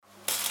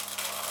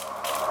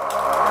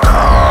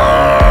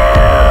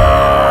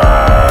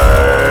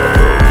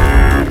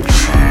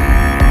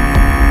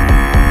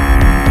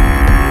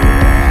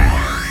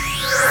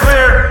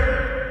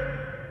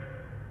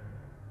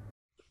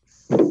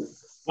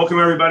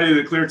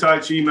everybody, the Clear Tai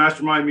Chi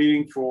Mastermind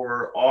meeting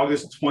for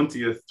August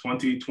 20th,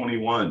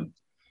 2021.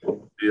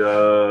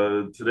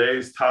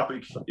 Today's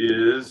topic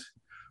is,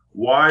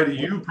 why do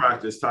you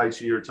practice Tai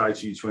Chi or Tai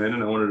Chi Chuan?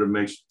 And I wanted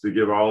to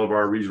give all of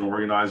our regional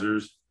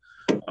organizers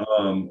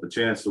a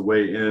chance to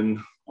weigh in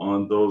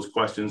on those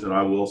questions, and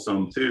I will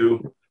some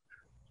too.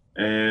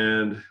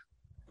 And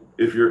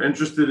if you're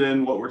interested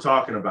in what we're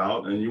talking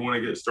about and you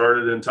want to get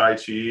started in Tai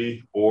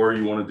Chi, or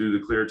you want to do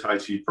the Clear Tai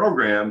Chi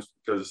programs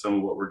because of some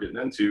of what we're getting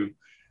into,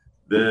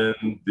 then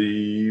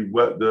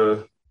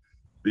the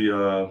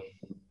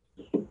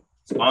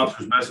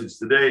sponsor's message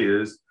today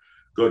is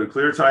go to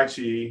Clear Tai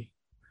Chi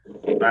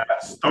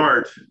at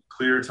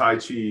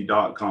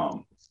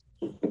startcleartaichi.com.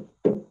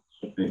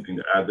 Anything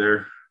to add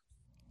there?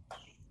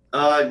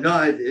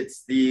 No,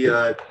 it's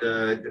the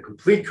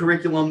complete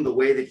curriculum, the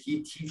way that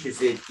he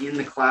teaches it in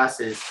the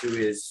classes to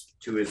his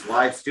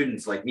live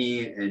students like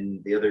me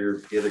and the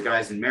other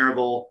guys in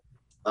Maryville.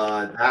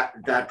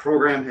 That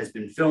program has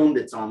been filmed.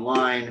 It's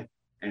online,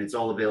 and it's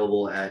all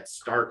available at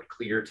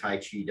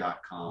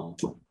startcleartaichi.com.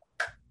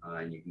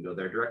 And you can go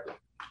there directly.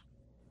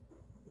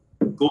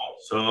 Cool.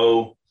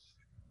 So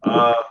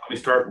let me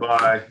start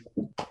by,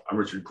 I'm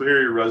Richard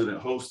Cleary,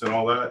 resident host and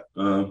all that.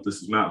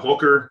 This is Matt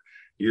Holker.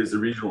 He is the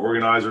regional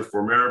organizer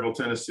for Maryville,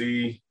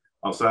 Tennessee,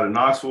 outside of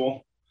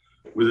Knoxville.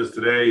 With us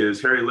today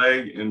is Harry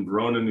Legg in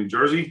Verona, New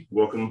Jersey.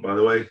 Welcome, by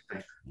the way.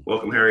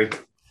 Welcome, Harry.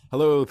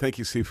 Hello, thank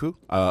you, Sifu.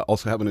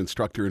 Also have an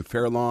instructor in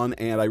Fair Lawn,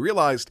 and I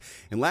realized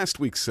in last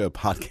week's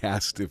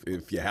podcast,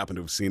 if you happen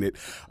to have seen it,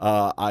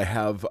 I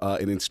have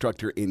an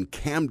instructor in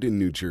Camden,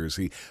 New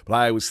Jersey, but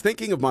I was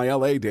thinking of my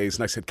LA days,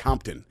 and I said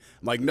Compton.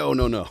 I'm like, no,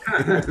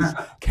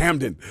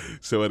 Camden.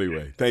 So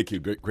anyway, thank you.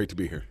 Great to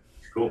be here.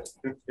 Cool.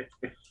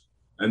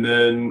 And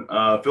then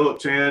Philip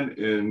Chan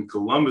in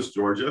Columbus,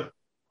 Georgia.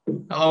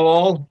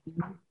 Hello.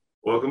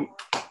 Welcome.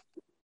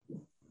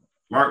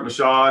 Mark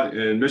Mashad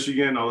in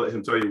Michigan. I'll let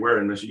him tell you where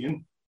in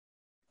Michigan.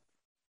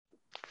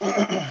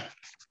 Hi,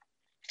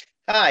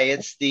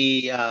 it's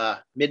the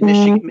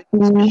Mid-Michigan,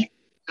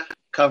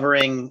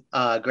 covering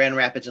Grand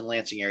Rapids and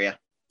Lansing area.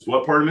 So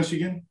what part of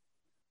Michigan?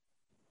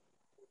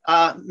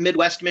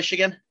 Midwest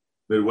Michigan.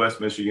 Midwest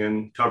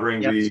Michigan,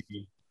 covering the...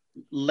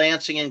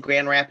 Lansing and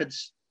Grand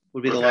Rapids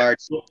would be the large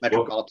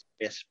metropolitan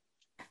areas.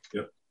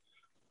 Yep.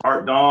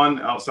 Art Dawn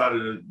outside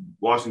of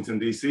Washington,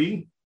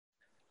 D.C.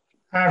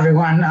 Hi,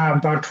 everyone.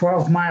 About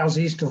 12 miles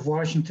east of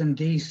Washington,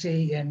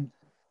 D.C. in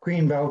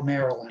Greenbelt,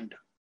 Maryland.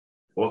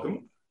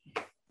 Welcome.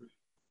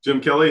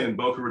 Jim Kelly in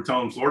Boca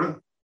Raton, Florida.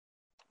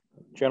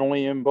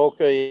 Generally in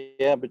Boca,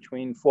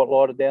 between Fort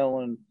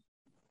Lauderdale and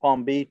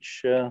Palm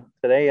Beach.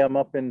 Today I'm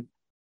up in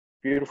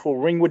beautiful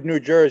Ringwood,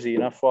 New Jersey,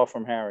 not far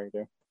from Harry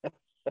there.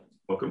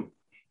 Welcome.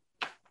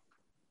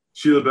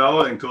 Sheila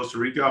Bella in Costa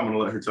Rica. I'm going to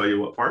let her tell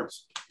you what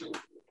parts.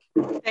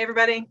 Hey,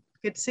 everybody.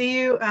 Good to see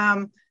you.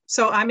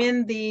 So I'm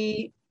in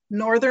the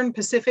Northern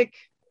Pacific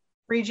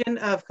region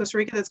of Costa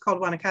Rica that's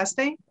called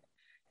Guanacaste,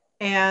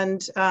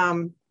 and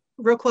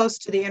real close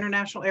to the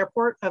international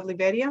airport of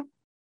Liberia.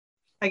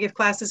 I give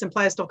classes in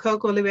Playas del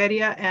Coco,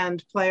 Liberia,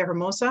 and Playa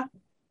Hermosa.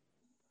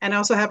 And I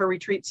also have a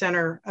retreat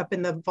center up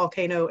in the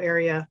volcano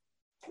area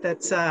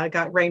that's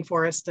got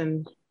rainforest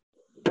and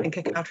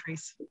cacao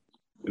trees.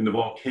 In the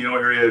volcano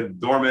area,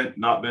 dormant,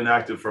 not been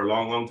active for a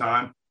long, long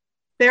time?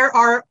 There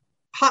are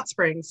hot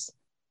springs.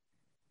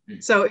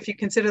 So if you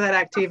consider that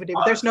activity,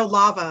 but there's no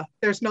lava.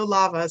 There's no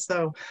lava.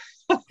 So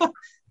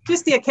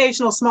just the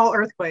occasional small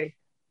earthquake.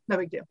 No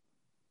big deal.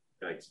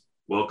 Thanks.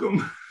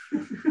 Welcome.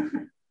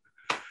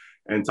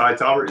 And Ty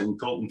Talbert in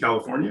Colton,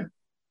 California.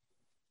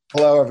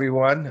 Hello,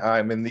 everyone.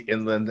 I'm in the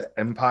Inland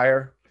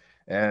Empire,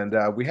 and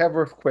we have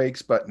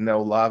earthquakes, but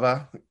no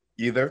lava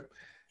either.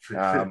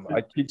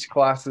 I teach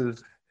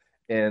classes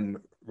in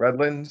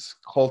Redlands,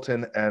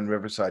 Colton, and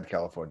Riverside,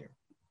 California.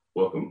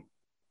 Welcome.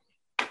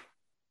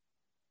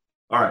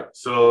 All right,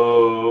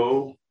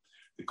 so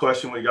the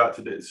question we got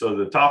today, so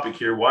the topic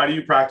here, why do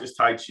you practice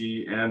Tai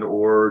Chi and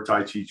or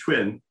Tai Chi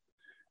Chuan?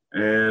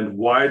 And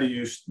why did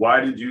you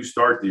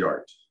start the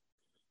art?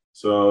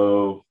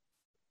 So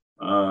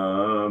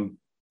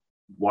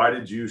why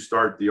did you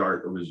start the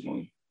art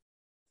originally,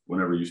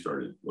 whenever you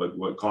started?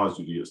 What caused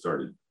you to get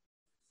started?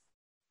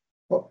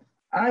 Well,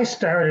 I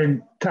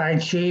started Tai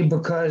Chi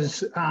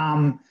because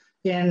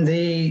in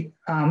the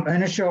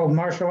initial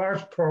martial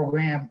arts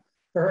program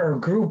or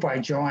group I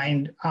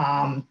joined,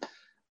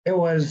 it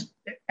was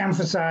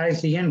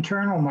emphasized the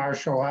internal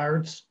martial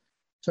arts.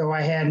 So I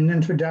had an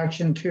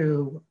introduction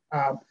to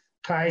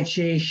Tai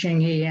Chi,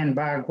 Xingyi, and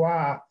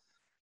Bagua,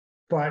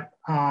 but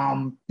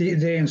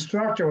the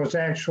instructor was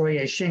actually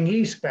a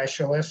Xingyi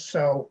specialist.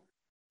 So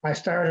I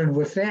started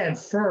with that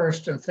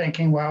first and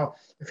thinking, well,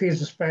 if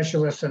he's a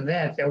specialist in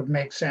that, it would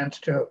make sense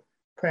to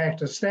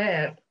practice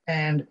that.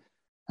 And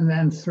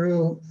then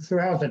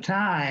throughout the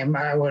time,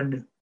 I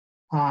would,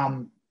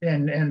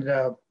 in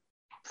the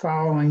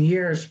following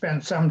years,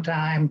 spend some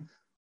time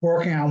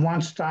working on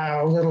one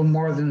style a little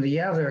more than the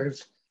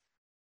others.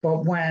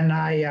 But when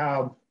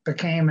I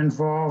became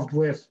involved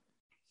with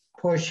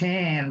push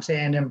hands,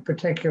 and in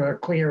particular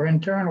clear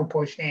internal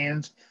push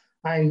hands,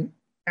 I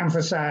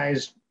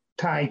emphasized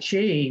Tai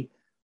Chi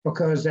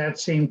because that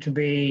seemed to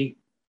be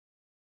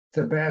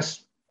the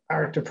best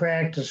art to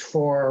practice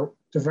for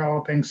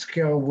developing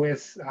skill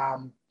with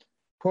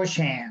push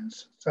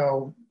hands.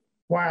 So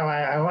while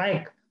I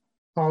like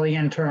all the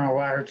internal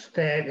arts,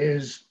 that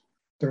is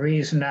the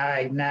reason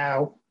I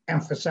now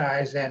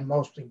emphasize and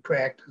mostly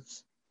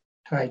practice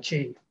Tai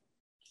Chi.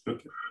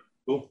 Okay,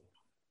 cool.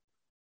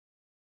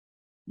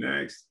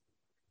 Next.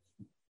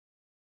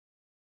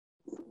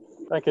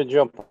 I could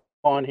jump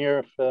on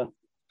here if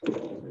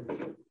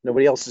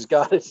nobody else has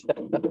got it.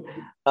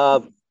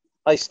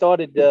 I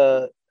started,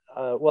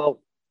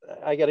 well,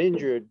 I got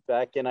injured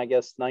back in, I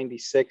guess,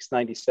 96,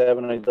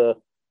 97. I did a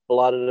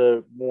lot of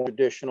the more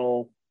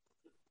traditional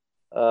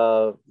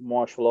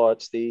martial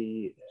arts,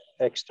 the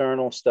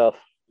external stuff.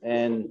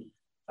 And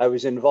I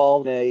was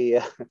involved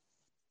in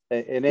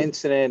an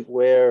incident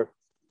where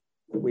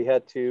we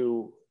had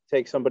to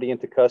take somebody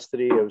into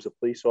custody. I was a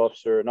police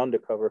officer, an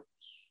undercover,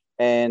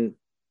 and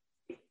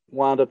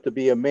wound up to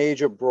be a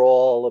major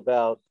brawl.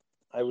 About,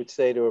 I would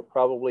say there were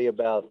probably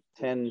about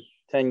 10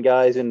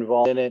 guys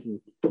involved in it.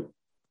 And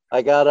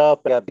I got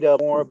up, I got beat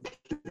up more.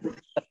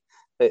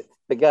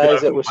 the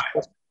guys that was,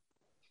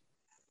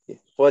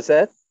 what's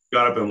that?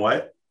 Got up in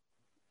what?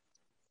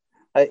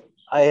 I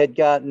had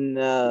gotten,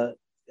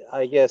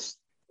 I guess,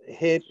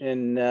 hit,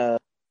 and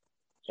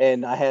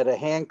I had a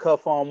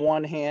handcuff on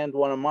one hand,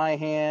 one of my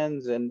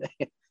hands, and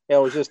it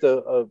was just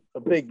a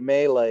big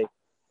melee.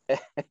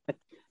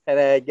 And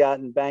I had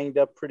gotten banged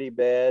up pretty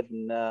bad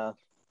and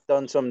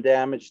done some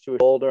damage to his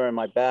shoulder and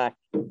my back.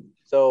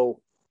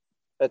 So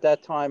at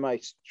that time,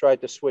 I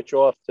tried to switch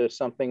off to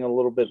something a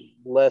little bit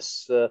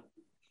less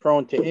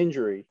prone to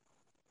injury.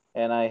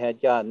 And I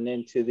had gotten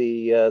into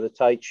the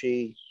Tai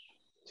Chi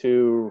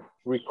to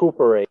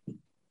recuperate.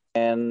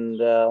 And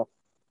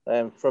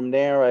from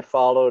there, I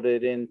followed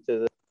it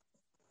into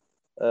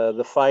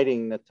the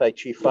fighting, the Tai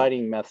Chi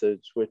fighting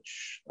methods,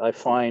 which I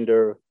find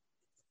are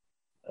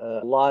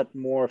a lot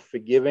more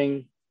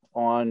forgiving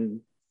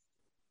on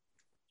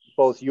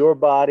both your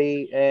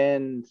body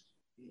and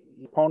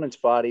the opponent's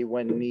body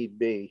when need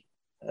be.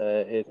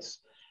 It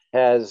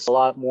has a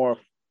lot more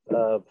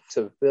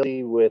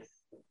civility with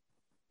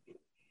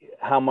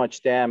how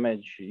much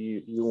damage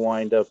you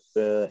wind up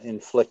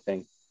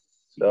inflicting.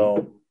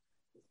 So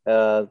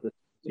the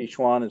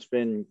Sichuan has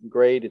been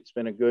great. It's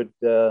been a good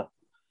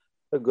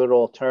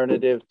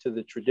alternative to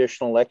the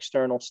traditional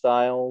external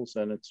styles,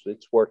 and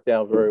it's worked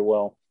out very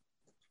well.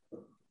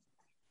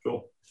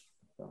 Cool.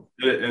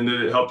 And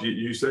did it help you?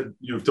 You said,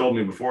 you've told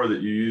me before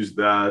that you used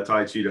that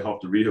Tai Chi to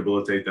help to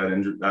rehabilitate that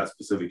injury, that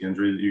specific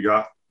injury that you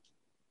got.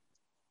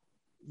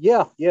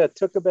 Yeah. It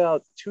took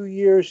about 2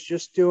 years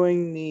just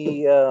doing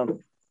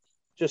the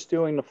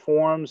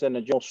forms and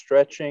the general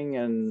stretching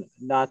and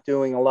not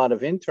doing a lot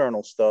of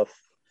internal stuff.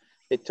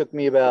 It took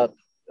me about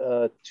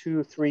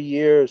 2-3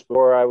 years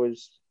before I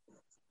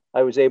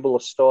was able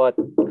to start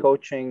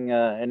coaching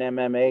an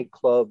MMA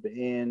club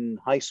in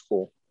high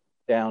school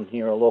down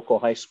here, a local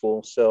high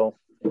school. So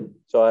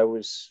I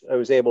was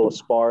able to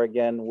spar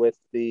again with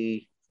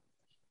the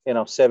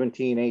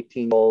 17,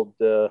 18-year-old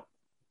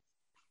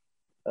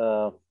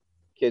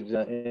kids.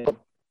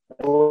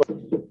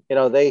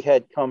 They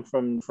had come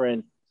from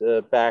different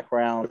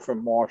background,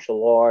 from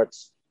martial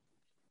arts,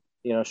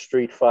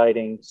 street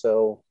fighting.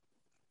 So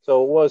it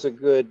was a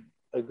good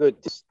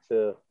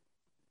to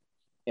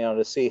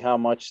see how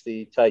much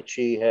the Tai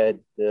Chi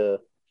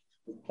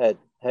had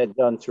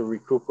done to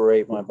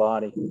recuperate my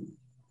body.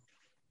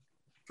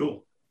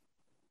 Cool.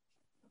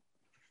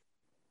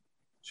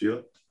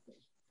 Sheila?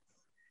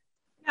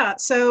 Yeah,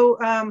 so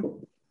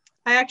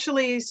I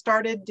actually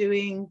started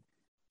doing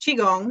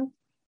Qigong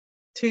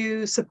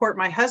to support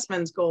my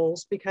husband's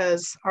goals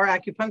because our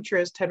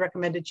acupuncturist had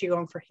recommended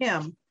Qigong for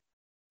him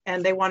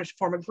and they wanted to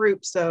form a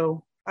group.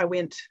 So I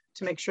went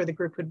to make sure the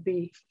group would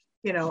be,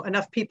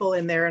 enough people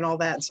in there and all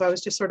that. So I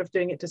was just sort of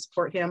doing it to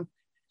support him.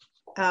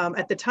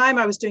 At the time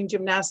I was doing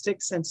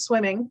gymnastics and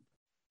swimming,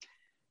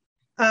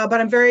 but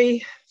I'm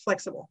very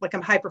flexible, like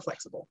I'm hyper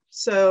flexible.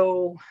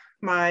 So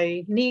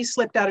my knee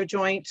slipped out of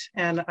joint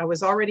and I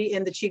was already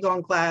in the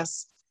Qigong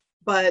class,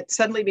 but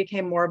suddenly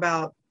became more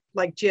about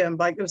like gym,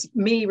 like it was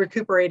me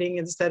recuperating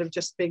instead of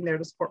just being there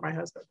to support my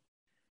husband.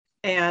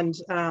 And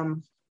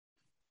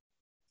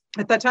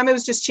at that time it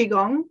was just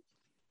Qigong.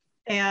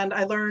 And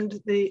I learned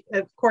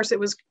of course it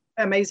was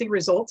amazing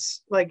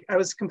results. Like I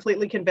was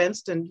completely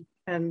convinced and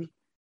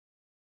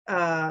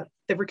the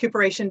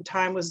recuperation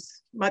time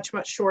was much,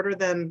 much shorter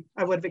than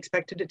I would have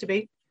expected it to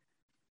be.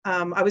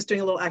 I was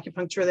doing a little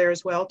acupuncture there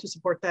as well to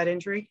support that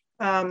injury.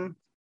 And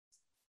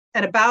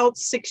about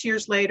 6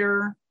 years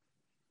later,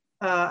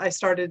 I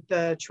started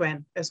the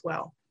Chuan as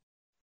well.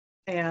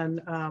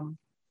 And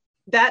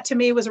that to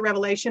me was a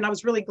revelation. I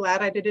was really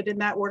glad I did it in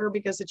that order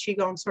because the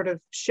Qigong sort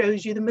of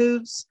shows you the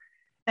moves.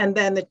 And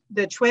then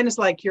the Chuan is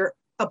like you're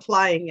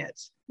applying it,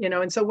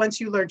 and so once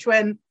you learn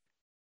Chuan,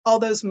 all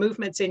those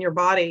movements in your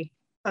body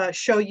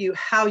show you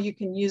how you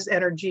can use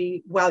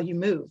energy while you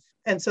move.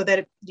 And so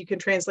that you can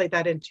translate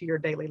that into your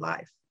daily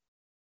life.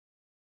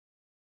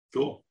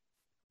 Cool.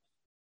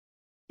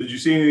 Did you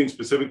see anything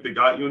specific that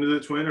got you into the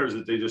twin, or is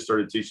it they just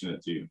started teaching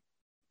it to you?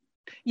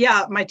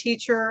 Yeah, my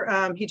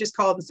teacher, he just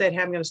called and said,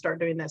 hey, I'm going to start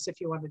doing this if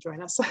you want to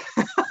join us.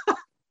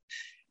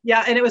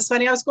 Yeah, and it was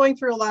funny. I was going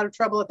through a lot of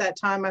trouble at that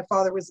time. My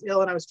father was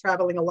ill and I was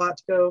traveling a lot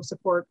to go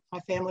support my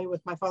family with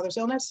my father's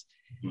illness.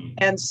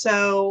 And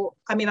so,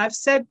 I mean, I've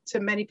said to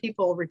many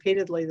people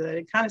repeatedly that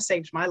it kind of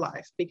saved my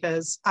life,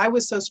 because I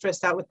was so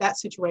stressed out with that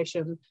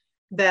situation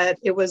that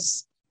it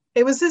was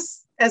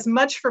this as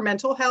much for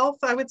mental health,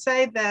 I would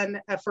say,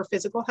 than for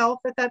physical health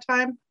at that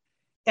time.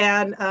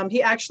 And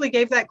he actually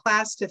gave that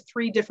class to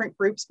 3 different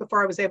groups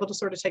before I was able to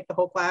sort of take the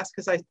whole class,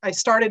 because I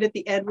started at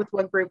the end with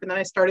one group and then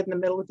I started in the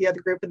middle with the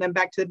other group and then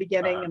back to the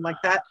beginning and like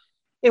that.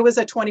 It was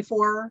a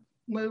 24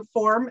 move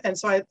form. And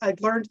so I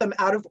learned them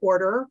out of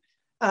order.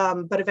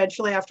 But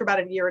eventually, after about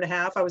 1.5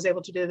 years, I was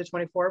able to do the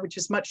 24, which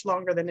is much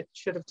longer than it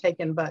should have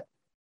taken. But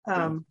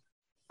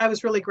I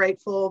was really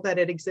grateful that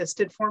it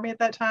existed for me at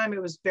that time.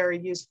 It was very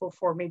useful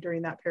for me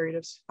during that period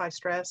of high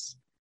stress.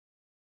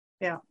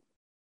 Yeah.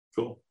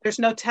 Cool. There's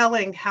no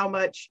telling how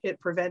much it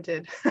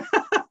prevented,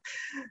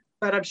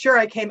 but I'm sure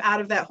I came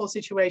out of that whole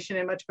situation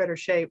in much better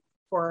shape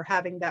for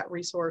having that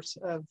resource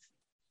of,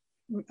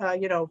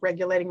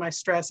 regulating my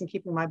stress and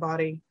keeping my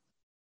body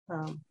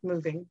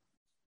moving.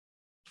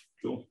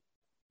 Cool.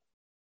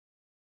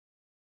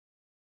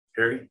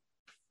 Harry?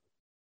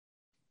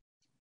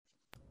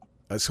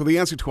 So the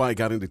answer to why I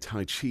got into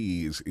Tai Chi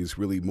is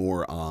really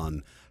more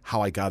on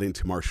how I got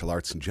into martial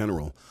arts in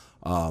general.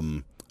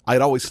 I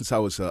had always, since I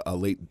was a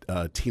late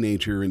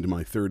teenager into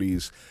my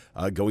 30s,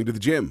 going to the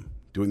gym,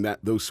 doing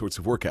those sorts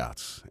of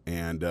workouts.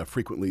 And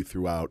frequently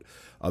throughout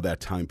that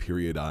time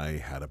period, I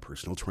had a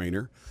personal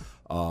trainer.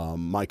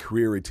 My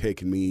career had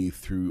taken me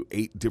through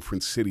 8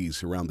 different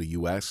cities around the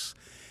U.S.,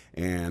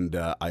 and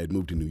I had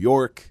moved to New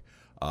York,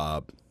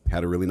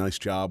 had a really nice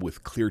job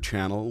with Clear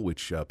Channel,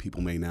 which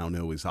people may now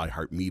know as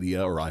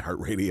iHeartMedia or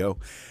iHeartRadio.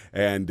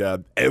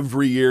 And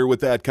every year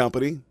with that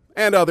company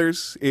and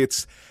others,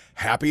 it's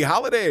happy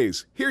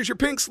holidays. Here's your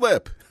pink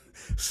slip.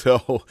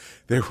 So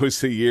there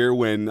was a year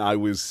when I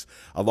was,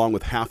 along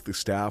with half the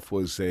staff,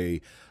 was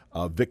a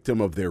victim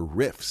of their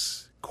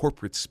RIFs,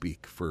 corporate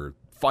speak for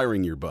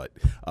firing your butt,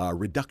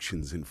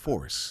 reductions in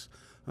force.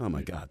 Oh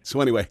my God.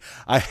 So anyway,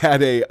 I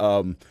had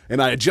and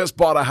I had just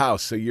bought a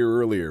house a year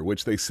earlier,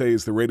 which they say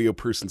is the radio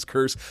person's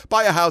curse.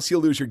 Buy a house,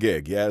 you'll lose your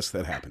gig. Yes,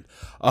 that happened.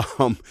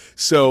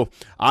 So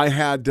I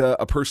had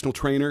a personal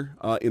trainer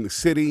in the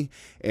city,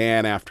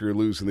 and after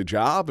losing the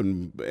job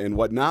and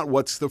whatnot,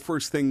 what's the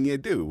first thing you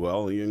do?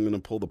 Well, you're going to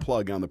pull the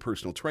plug on the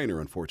personal trainer,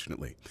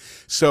 unfortunately.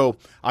 So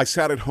I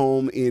sat at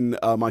home in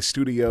my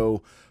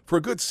studio for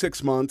a good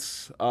 6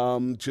 months,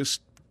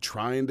 just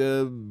trying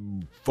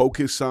to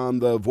focus on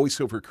the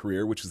voiceover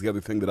career, which is the other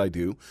thing that I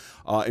do,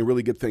 and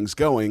really get things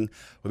going.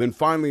 But then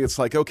finally it's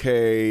like,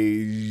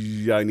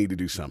 okay, I need to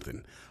do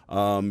something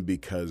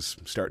because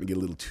I'm starting to get a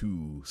little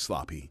too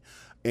sloppy.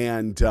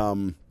 And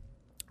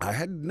I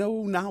had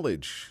no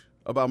knowledge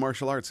about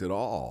martial arts at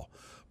all.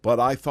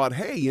 But I thought,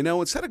 hey,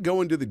 instead of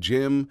going to the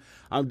gym,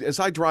 as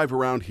I drive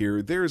around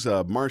here, there's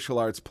a martial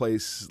arts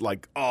place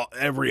like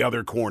every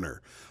other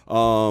corner.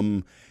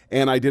 And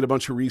I did a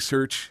bunch of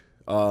research,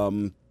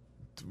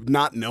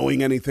 not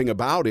knowing anything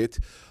about it,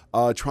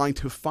 trying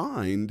to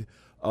find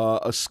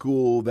a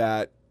school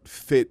that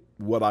fit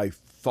what I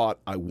thought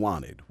I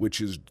wanted,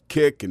 which is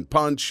kick and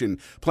punch and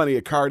plenty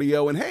of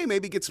cardio and, hey,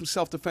 maybe get some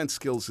self-defense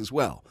skills as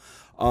well.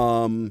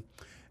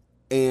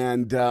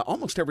 And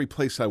almost every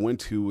place I went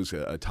to was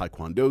a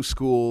taekwondo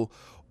school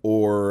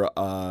or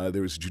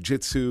there was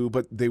jiu-jitsu,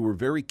 but they were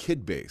very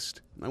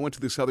kid-based. I went to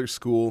this other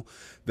school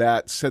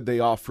that said they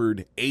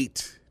offered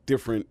 8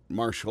 different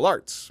martial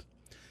arts.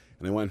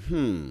 And I went,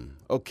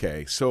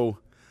 okay, so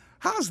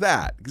how's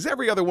that? Because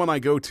every other one I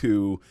go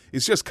to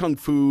is just kung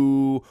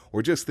fu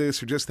or just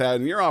this or just that,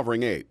 and you're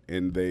offering 8.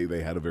 And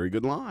they had a very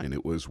good line.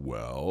 It was,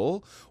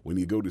 well, when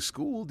you go to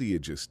school, do you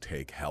just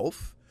take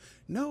health?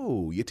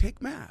 No, you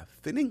take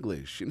math and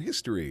English and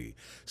history.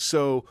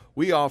 So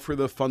we offer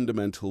the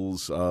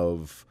fundamentals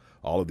of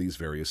all of these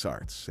various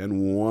arts.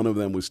 And one of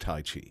them was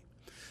Tai Chi.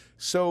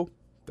 So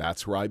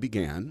that's where I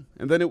began.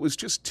 And then it was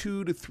just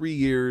 2 to 3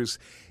 years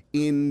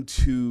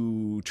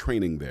into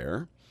training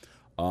there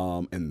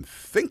and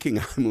thinking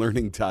I'm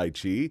learning Tai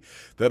Chi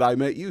that I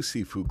met you,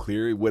 Sifu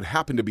Clear. It would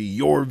happen to be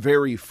your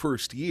very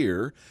first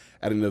year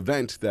at an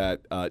event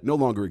that no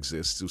longer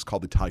exists. It was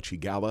called the Tai Chi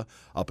Gala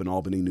up in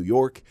Albany, New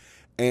York.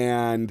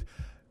 And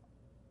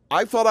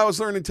I thought I was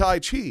learning Tai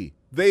Chi.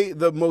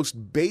 The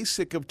most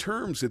basic of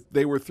terms that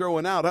they were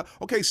throwing out.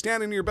 Okay,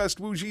 stand in your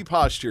best Wu-Ji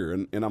posture.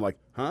 And I'm like,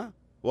 huh?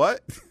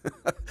 What?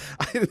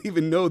 I didn't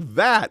even know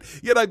that.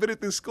 Yet I've been at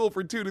this school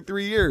for 2 to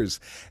 3 years.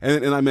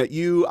 And I met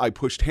you. I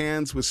pushed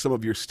hands with some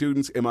of your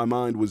students, and my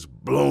mind was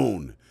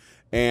blown.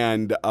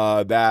 And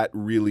that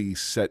really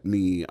set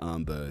me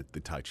on the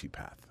Tai Chi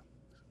path.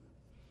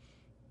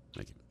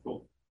 Thank you.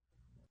 Cool.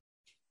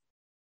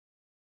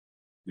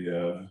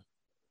 Yeah.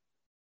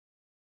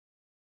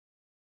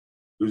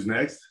 Who's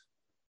next?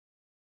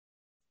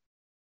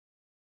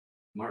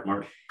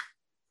 Mark.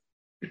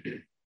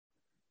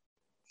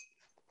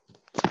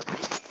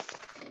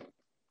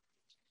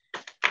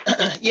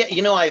 Yeah,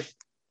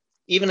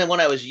 even when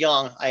I was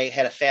young, I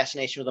had a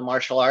fascination with the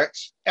martial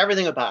arts,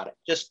 everything about it.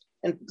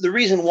 And the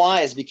reason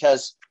why is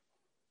because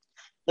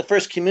the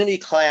first community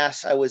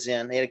class I was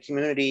in, they had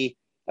a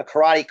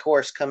karate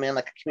course come in,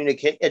 like a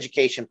community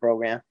education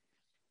program.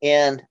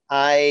 And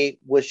I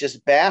was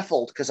just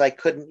baffled because I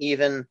couldn't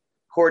even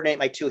coordinate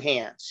my two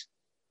hands.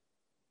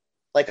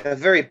 Like a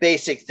very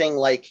basic thing,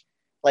 like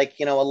a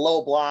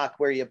low block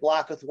where you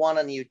block with one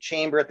and you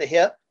chamber at the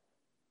hip.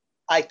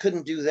 I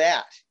couldn't do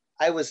that.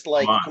 I was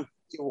like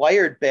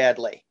wired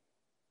badly.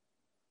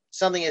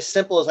 Something as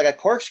simple as like a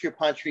corkscrew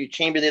punch where you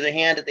chamber the other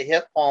hand at the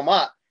hip, palm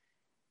up.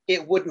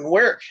 It wouldn't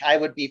work. I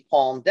would be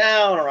palm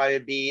down, or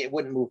it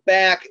wouldn't move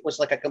back. It was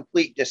like a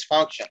complete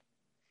dysfunction.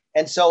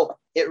 And so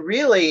it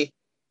really,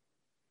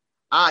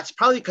 it's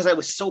probably because I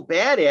was so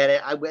bad at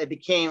it, I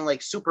became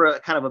like super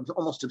kind of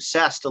almost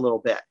obsessed a little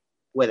bit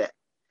with it.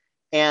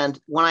 And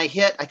when I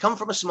come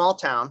from a small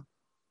town.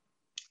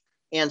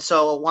 And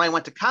so when I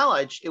went to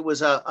college, it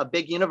was a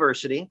big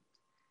university,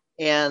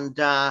 and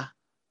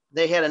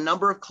they had a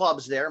number of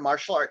clubs there,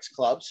 martial arts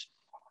clubs.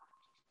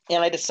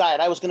 And I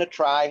decided I was going to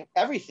try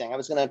everything. I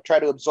was going to try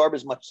to absorb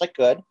as much as I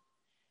could.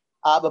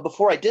 But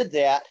before I did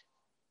that,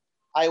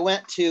 I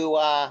went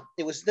to,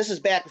 this is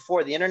back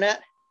before the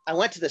internet. I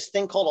went to this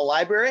thing called a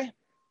library.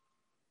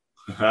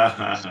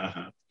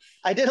 I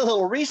did a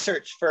little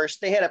research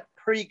first. They had a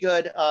pretty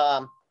good,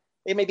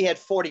 they maybe had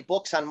 40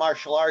 books on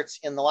martial arts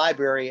in the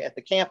library at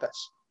the campus.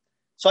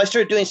 So I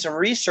started doing some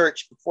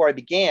research before I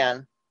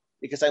began,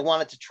 because I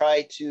wanted to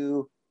try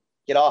to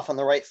get off on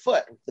the right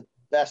foot with the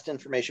best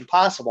information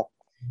possible.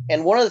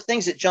 And one of the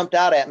things that jumped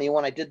out at me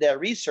when I did that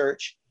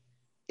research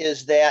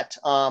is that,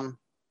 and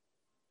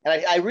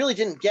I really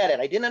didn't get it.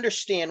 I didn't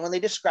understand when they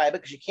describe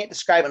it, because you can't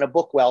describe it in a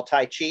book well,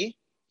 Tai Chi. You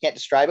can't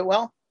describe it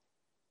well.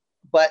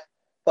 But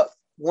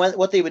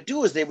what they would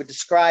do is they would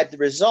describe the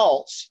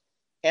results,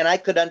 and I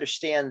could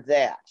understand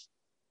that.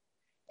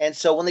 And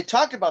so when they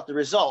talked about the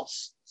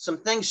results, some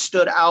things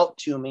stood out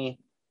to me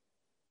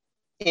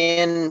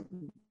in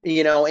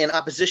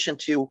opposition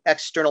to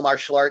external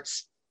martial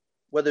arts,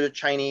 whether they're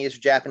Chinese or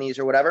Japanese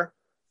or whatever.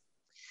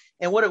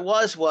 And what it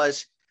was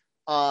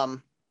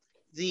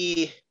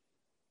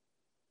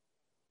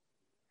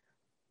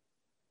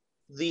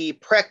the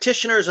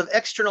practitioners of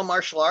external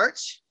martial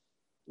arts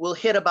will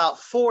hit about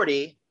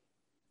 40,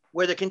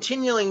 where they're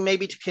continuing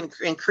maybe to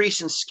increase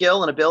in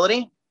skill and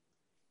ability.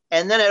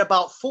 And then at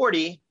about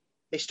 40,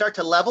 they start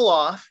to level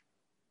off,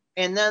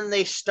 and then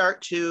they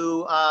start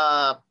to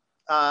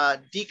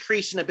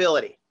decrease in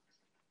ability.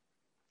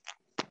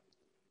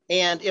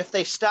 And if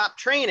they stop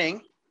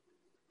training,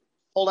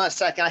 hold on a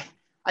second.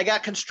 I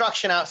got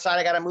construction outside.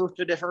 I got to move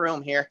to a different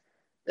room here.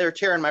 They're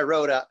tearing my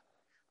road up.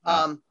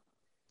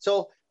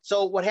 So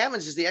what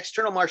happens is the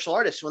external martial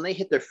artists, when they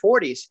hit their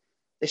 40s,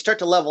 they start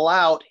to level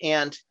out.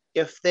 And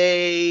if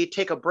they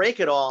take a break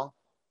at all,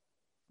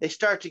 they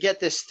start to get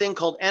this thing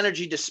called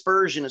energy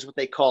dispersion, is what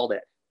they called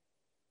it,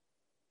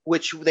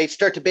 which they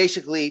start to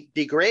basically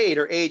degrade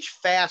or age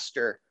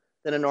faster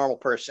than a normal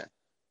person.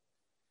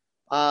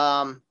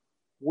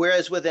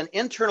 Whereas with an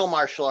internal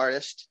martial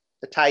artist,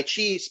 the Tai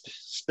Chi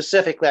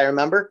specifically, I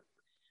remember,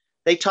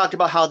 they talked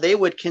about how they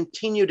would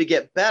continue to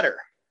get better.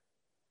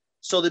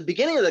 So the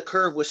beginning of the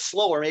curve was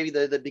slower. Maybe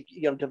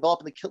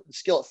developing the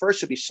skill at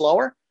first would be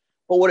slower.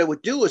 But what it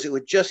would do is it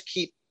would just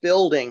keep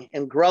building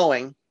and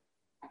growing.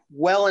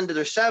 Well into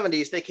their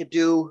 70s, they could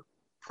do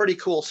pretty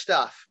cool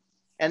stuff.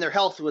 And their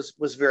health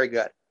was very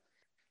good.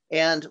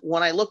 And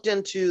when I looked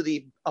into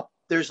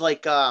there's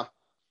like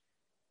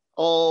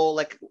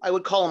I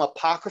would call them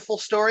apocryphal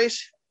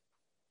stories.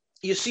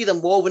 You see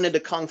them woven into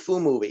Kung Fu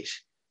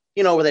movies,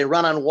 where they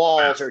run on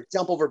walls or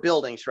jump over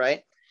buildings,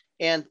 right?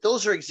 And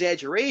those are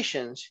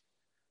exaggerations.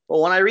 But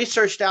when I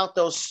researched out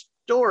those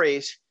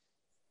stories,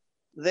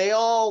 they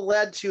all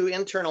led to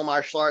internal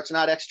martial arts,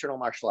 not external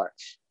martial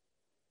arts.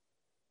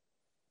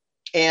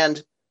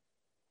 And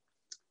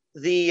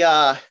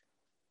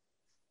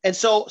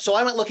so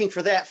I went looking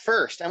for that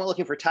first. I went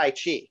looking for Tai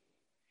Chi.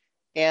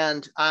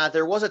 And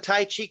there was a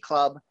Tai Chi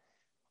club,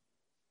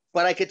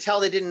 but I could tell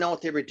they didn't know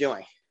what they were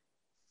doing.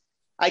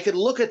 I could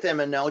look at them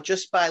and know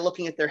just by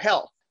looking at their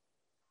health.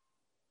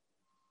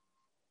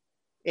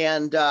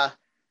 And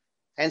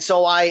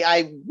so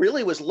I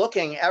really was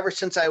looking ever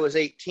since I was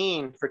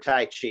 18 for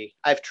Tai Chi.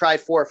 I've tried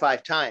 4 or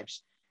 5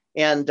 times.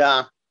 And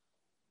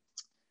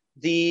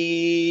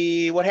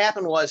what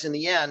happened was, in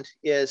the end,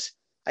 is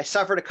I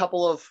suffered a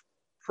couple of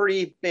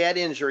pretty bad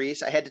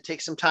injuries. I had to take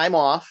some time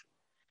off,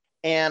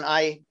 and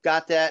I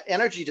got that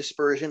energy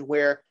dispersion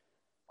where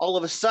all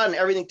of a sudden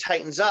everything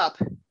tightens up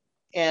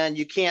and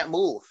you can't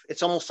move.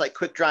 It's almost like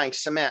quick drying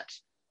cement.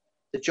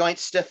 The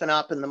joints stiffen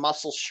up and the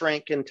muscles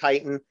shrink and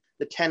tighten,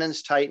 the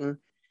tendons tighten,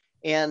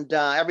 and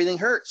everything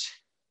hurts.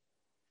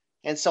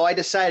 And so I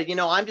decided,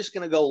 I'm just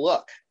going to go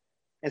look.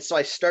 And so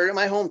I started in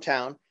my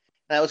hometown,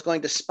 and I was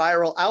going to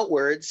spiral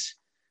outwards.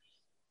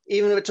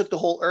 Even if it took the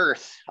whole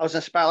earth, I was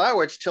going to spiral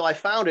outwards till I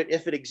found it,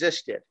 if it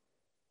existed.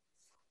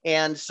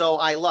 And so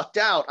I lucked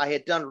out. I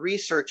had done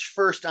research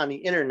first on the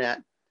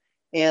internet,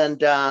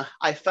 and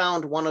I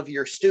found one of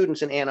your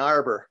students in Ann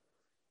Arbor,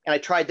 and I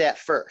tried that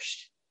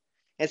first.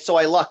 And so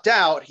I lucked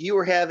out. You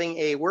were having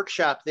a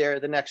workshop there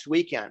the next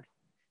weekend,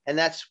 and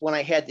that's when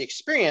I had the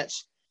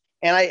experience.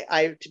 And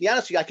I to be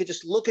honest with you, I could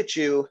just look at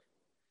you,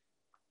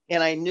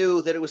 and I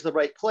knew that it was the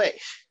right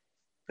place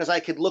because I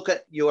could look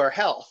at your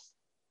health.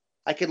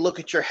 I could look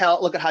at your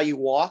health, look at how you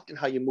walked and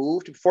how you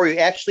moved before you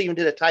actually even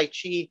did a Tai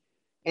Chi,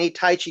 any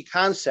Tai Chi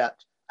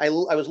concept. I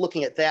was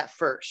looking at that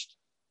first.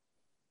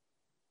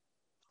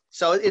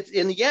 So it's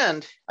in the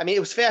end, I mean,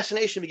 it was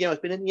fascination to begin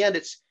with, but in the end,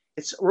 it's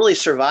really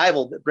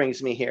survival that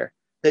brings me here,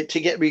 that to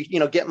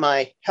get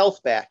my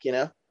health back,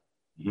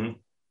 Mm-hmm.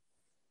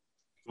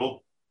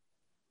 Cool.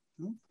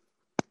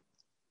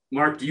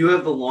 Mark, do you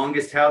have the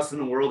longest house in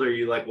the world, or are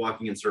you like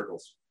walking in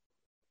circles?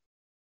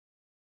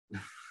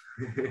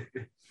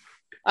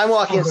 I'm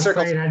walking in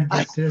circles. I'm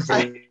a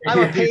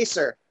I'm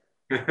pacer.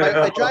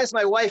 It drives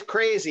my wife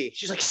crazy.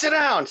 She's like, sit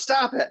down,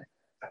 stop it.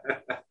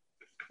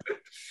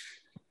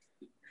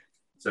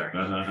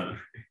 Sorry.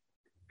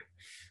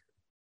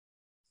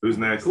 Who's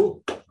next?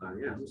 Cool.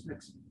 Yeah, who's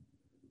next?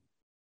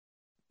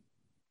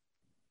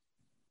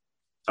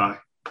 Ty.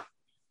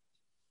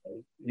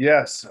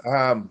 Yes,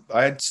 I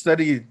had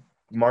studied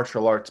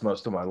martial arts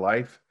most of my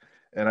life,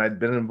 and I'd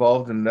been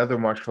involved in another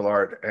martial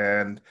art,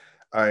 and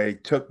I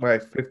took my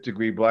 5th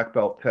degree black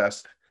belt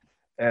test,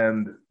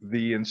 and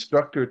the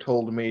instructor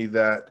told me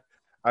that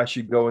I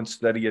should go and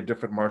study a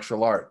different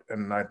martial art,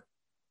 and I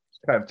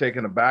kind of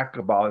taken aback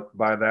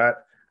by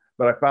that,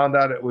 but I found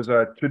out it was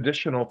a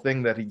traditional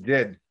thing that he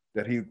did,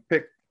 that he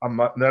picked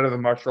another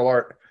martial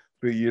art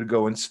for you to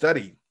go and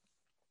study.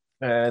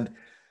 And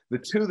the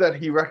two that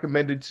he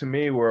recommended to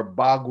me were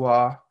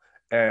Bagua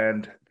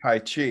and Tai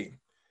Chi.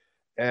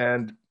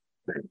 And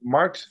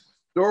Mark's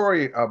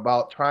story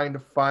about trying to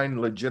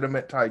find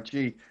legitimate Tai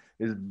Chi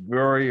is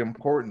very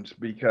important,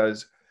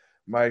 because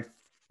my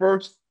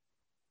first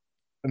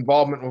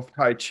involvement with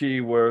Tai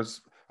Chi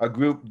was a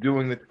group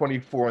doing the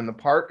 24 in the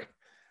park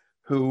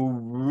who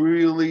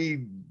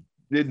really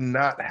did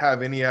not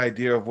have any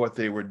idea of what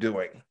they were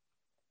doing.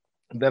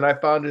 Then I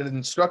found an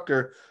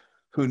instructor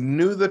who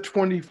knew the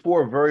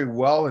 24 very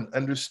well and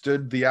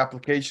understood the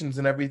applications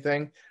and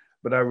everything,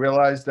 but I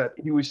realized that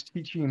he was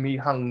teaching me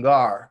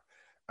Hangar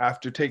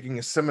after taking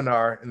a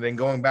seminar and then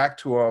going back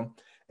to him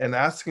and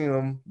asking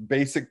him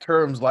basic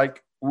terms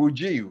like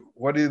Wuji.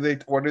 What are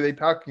they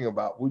talking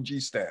about?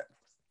 Wuji stand.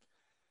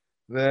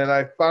 Then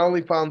I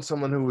finally found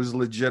someone who was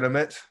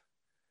legitimate.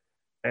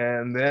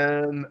 And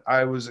then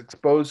I was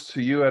exposed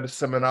to you at a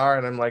seminar,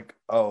 and I'm like,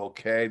 oh,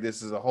 okay,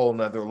 this is a whole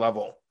nother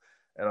level.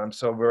 And I'm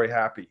so very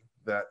happy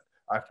that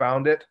I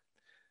found it.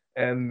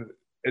 And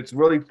it's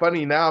really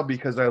funny now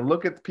because I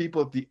look at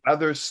people at the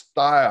other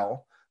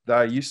style that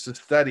I used to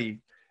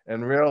study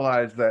and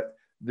realize that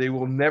they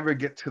will never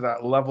get to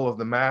that level of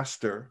the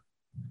master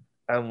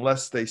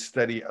unless they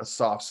study a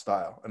soft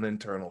style, an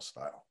internal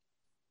style.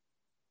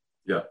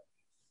 Yeah.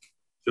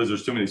 Because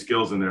there's too many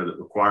skills in there that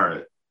require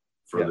it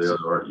for Yes. the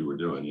other art you were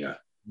doing. Yeah.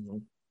 Mm-hmm.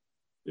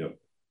 Yep.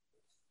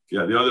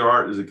 Yeah. The other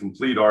art is a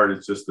complete art.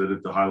 It's just that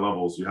at the high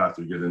levels, you have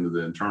to get into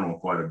the internal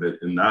quite a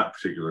bit in that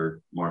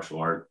particular martial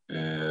art.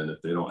 And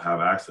if they don't have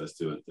access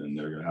to it, then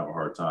they're going to have a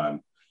hard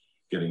time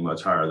getting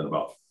much higher than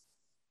about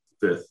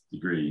 5th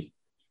degree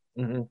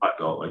black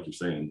belt, like you're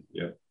saying.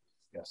 Yeah.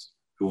 Yes.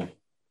 Cool.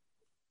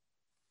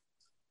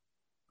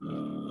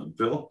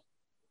 Phil?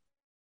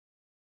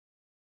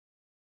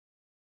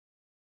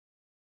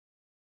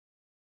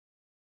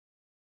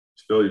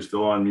 Phil, you're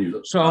still on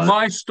mute. So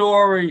my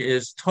story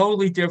is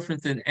totally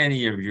different than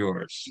any of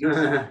yours.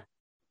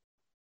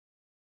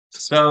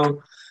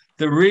 So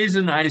the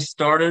reason I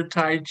started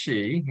Tai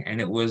Chi,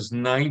 and it was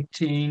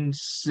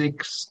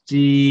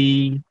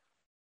 1968.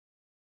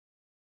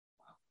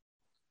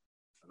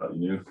 I thought you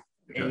knew.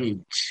 Okay.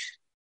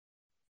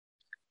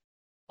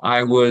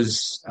 I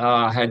was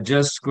had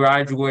just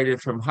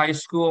graduated from high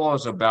school. I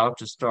was about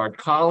to start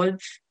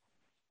college.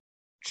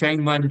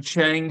 Cheng Man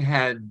Cheng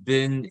had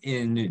been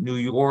in New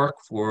York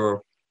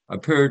for a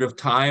period of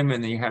time,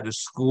 and they had a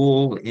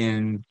school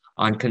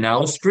on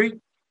Canal Street.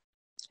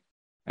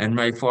 And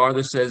my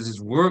father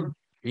says,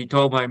 he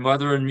told my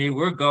mother and me,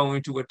 we're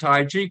going to a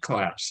Tai Chi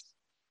class.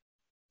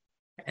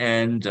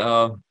 And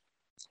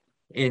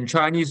in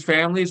Chinese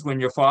families, when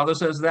your father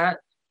says that,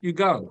 you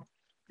go.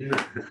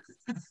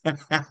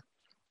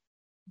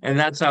 And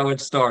that's how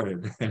it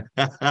started.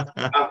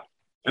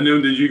 And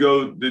then did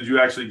you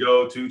actually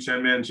go to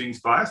Chen Man Ching's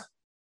class?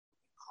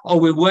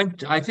 Oh,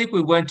 I think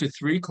we went to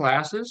 3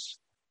 classes,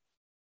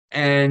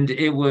 and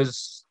it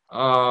was,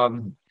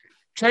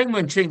 Cheng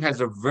Man Ching has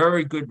a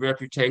very good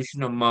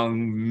reputation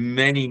among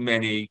many,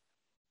 many,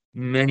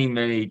 many,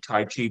 many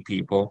Tai Chi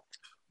people.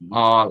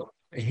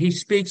 He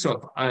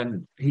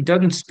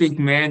doesn't speak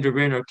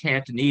Mandarin or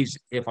Cantonese,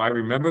 if I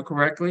remember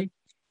correctly.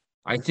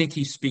 I think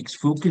he speaks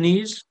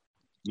Fukienese.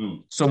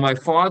 So my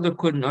father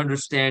couldn't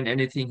understand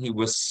anything he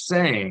was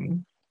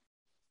saying.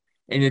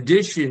 In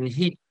addition,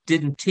 he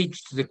didn't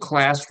teach the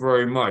class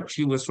very much.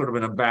 He was sort of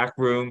in a back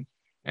room,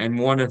 and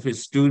one of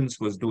his students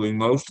was doing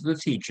most of the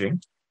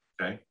teaching.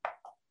 Okay.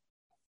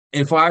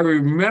 If I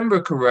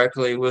remember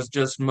correctly, it was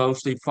just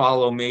mostly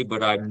follow me,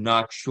 but I'm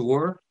not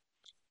sure.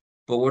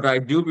 But what I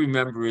do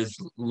remember is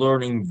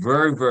learning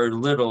very, very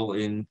little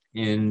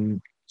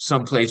in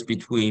someplace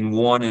between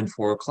 1 and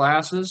 4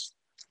 classes.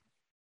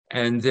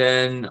 And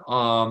then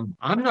I'm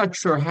not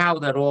sure how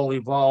that all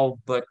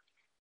evolved, but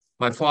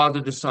my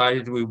father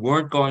decided we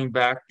weren't going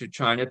back to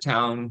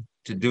Chinatown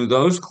to do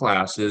those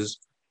classes,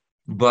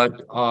 but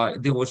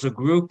there was a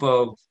group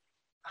of,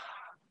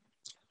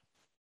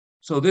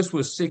 so this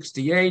was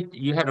 68.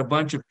 You had a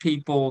bunch of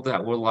people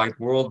that were like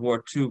World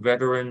War II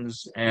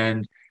veterans,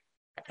 and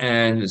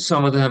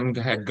some of them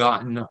had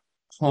gotten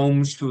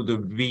homes through the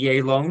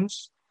VA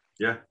loans.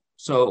 Yeah.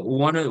 So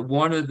one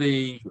of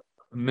the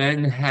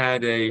men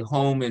had a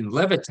home in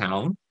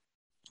Levittown,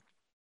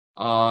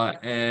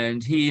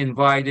 and he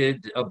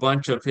invited a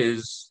bunch of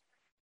his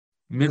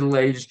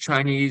middle-aged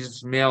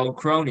Chinese male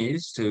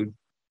cronies to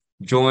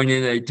join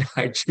in a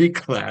Tai Chi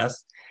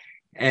class,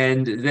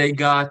 and they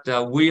got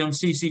William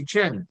C.C.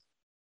 Chin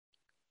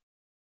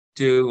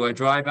to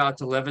drive out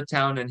to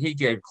Levittown, and he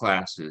gave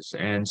classes.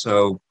 And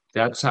so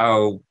that's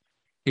how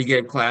he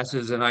gave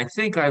classes. And I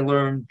think I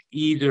learned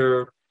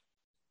either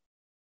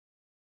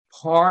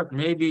part,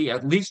 maybe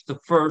at least the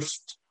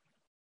first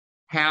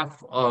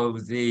half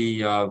of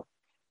the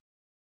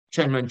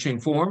Chenmen Ching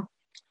form.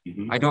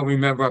 Mm-hmm. I don't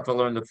remember if I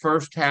learned the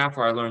first half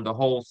or I learned the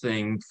whole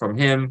thing from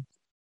him.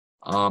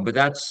 But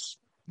that's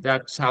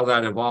how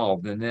that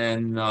evolved. And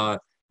then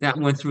that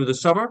went through the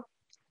summer.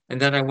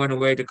 And then I went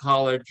away to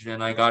college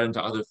and I got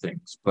into other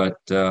things. But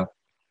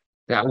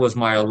that was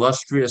my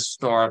illustrious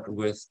start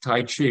with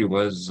Tai Chi,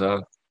 was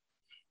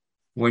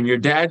when your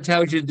dad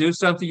tells you to do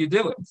something, you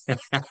do it.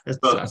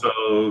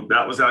 So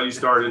that was how you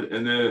started.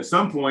 And then at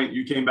some point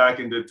you came back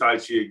into Tai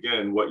Chi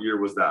again. What year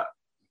was that?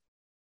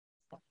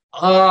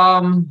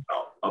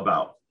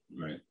 About,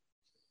 right.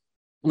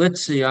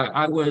 Let's see.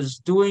 I was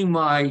doing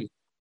my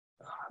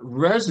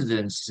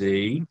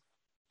residency,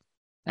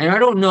 and I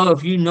don't know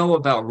if you know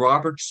about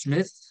Robert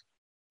Smith.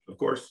 Of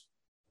course.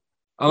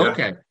 Oh, Yeah.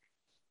 okay.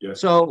 Yeah.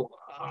 So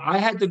I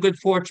had the good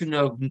fortune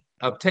of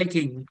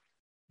taking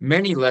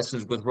many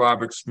lessons with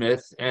Robert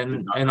Smith,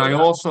 and I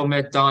also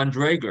met Don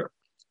Drager.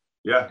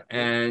 Yeah.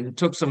 And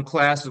took some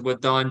classes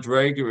with Don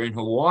Drager in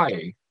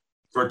Hawaii.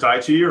 For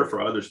Tai Chi or for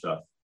other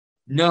stuff?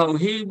 No,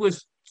 he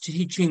was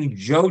teaching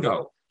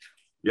Jodo.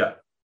 Yeah.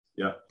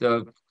 Yeah.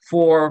 The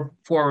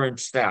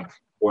four-inch staff.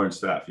 4-inch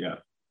staff, yeah.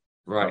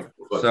 Right.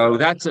 So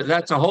that's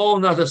a whole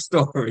nother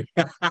story.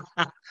 Yeah.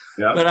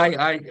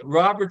 But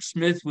Robert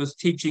Smith was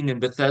teaching in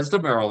Bethesda,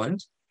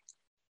 Maryland,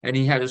 and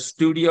he had a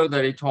studio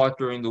that he taught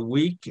during the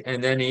week,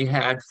 and then he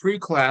had free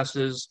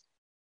classes,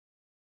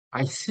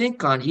 I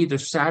think on either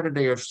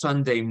Saturday or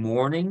Sunday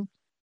morning.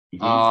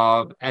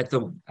 Mm-hmm.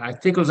 I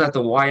think it was at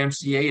the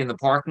YMCA in the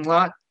parking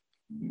lot.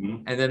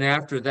 Mm-hmm. And then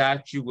after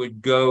that, you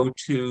would go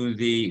to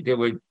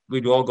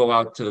we'd all go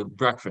out to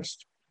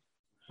breakfast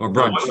or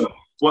brunch.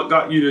 What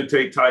got you to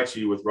take Tai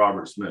Chi with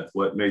Robert Smith?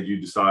 What made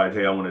you decide,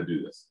 hey, I want to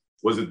do this?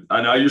 Was it,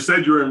 I know you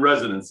said you were in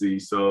residency,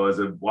 so as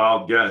a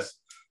wild guess,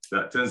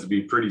 that tends to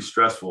be pretty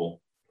stressful.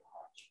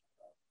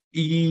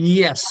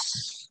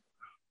 Yes.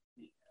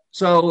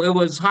 So it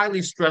was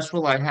highly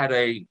stressful. I had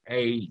a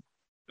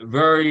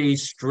very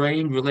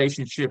strained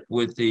relationship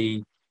with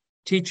the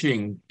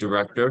teaching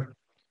director.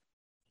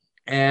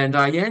 And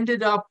I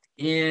ended up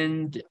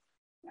doing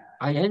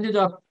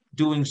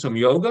some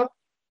yoga.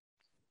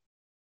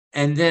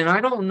 And then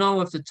I don't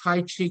know if the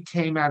Tai Chi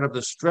came out of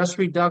the stress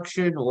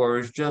reduction or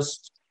is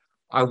just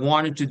I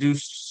wanted to do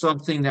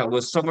something that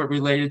was somewhat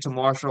related to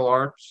martial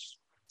arts.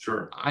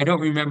 Sure. I don't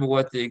remember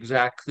what the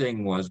exact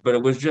thing was, but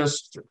it was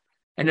just,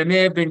 and it may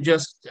have been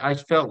just, I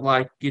felt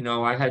like,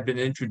 I had been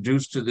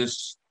introduced to the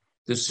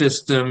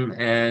system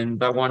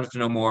and I wanted to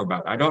know more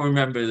about it. I don't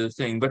remember the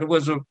thing, but it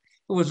was a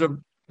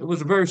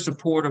very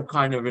supportive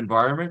kind of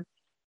environment.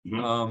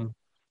 Mm-hmm.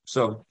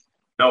 So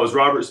now, was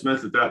Robert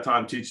Smith at that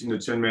time teaching the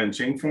Chenman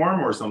Ching form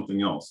or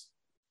something else?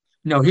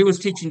 No, he was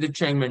teaching the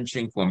Chengmen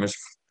Ching form.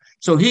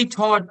 So he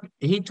taught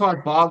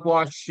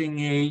Bagua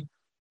Xingyi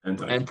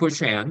and push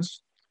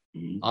hands.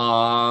 Mm-hmm.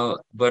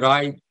 But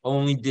I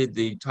only did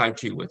the Tai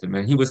Chi with him,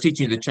 and he was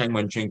teaching the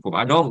Chengmen Ching form.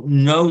 I don't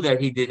know that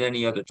he did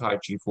any other Tai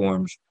Chi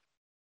forms,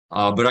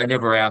 but I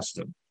never asked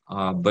him.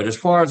 But as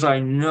far as I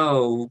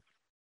know,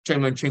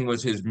 Chengmen Ching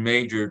was his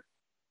major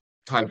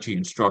Tai Chi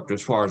instructor,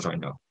 as far as I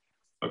know.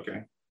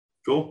 Okay,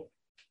 cool.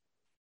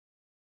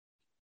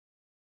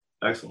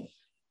 Excellent.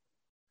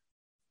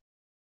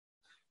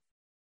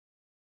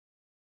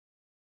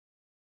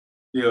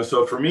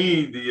 So for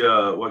me,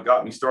 what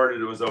got me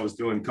started was I was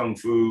doing Kung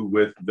Fu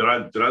with, did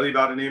I leave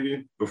out any of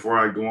you before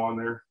I go on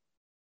there?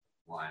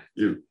 Why?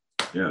 You,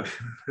 yeah.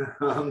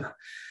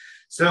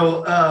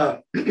 So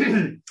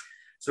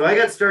I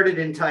got started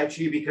in Tai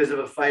Chi because of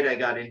a fight I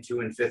got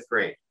into in 5th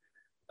grade.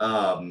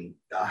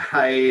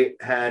 I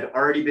had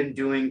already been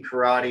doing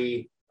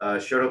karate,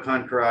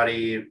 Shotokan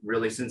karate,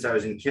 really since I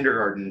was in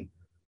kindergarten.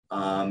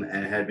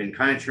 and had been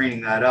kind of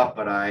training that up,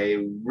 but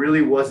I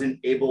really wasn't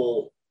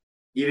able,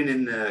 even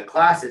in the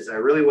classes, I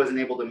really wasn't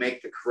able to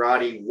make the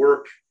karate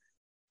work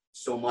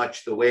so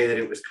much the way that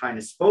it was kind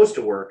of supposed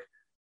to work.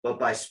 But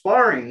by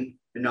sparring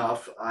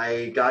enough,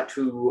 I got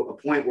to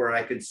a point where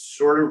I could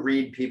sort of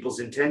read people's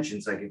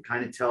intentions. I could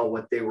kind of tell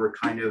what they were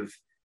kind of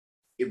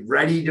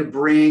ready to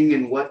bring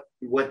and what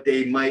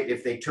they might,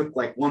 if they took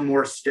like one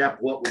more step,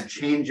 what would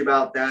change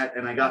about that.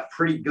 And I got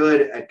pretty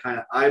good at kind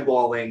of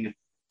eyeballing,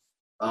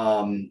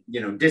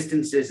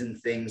 distances and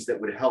things that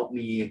would help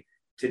me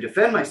to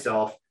defend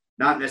myself,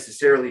 not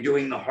necessarily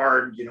doing the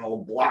hard,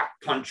 block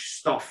punch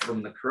stuff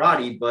from the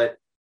karate, but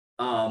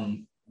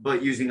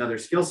using other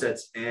skill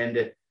sets.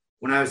 And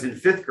when I was in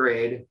 5th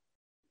grade,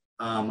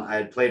 I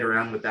had played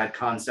around with that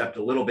concept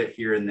a little bit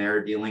here and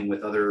there, dealing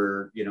with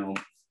other,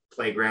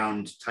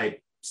 playground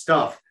type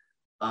stuff.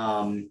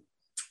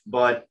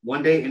 But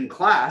one day in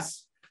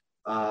class,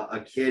 a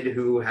kid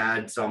who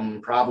had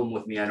some problem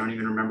with me, I don't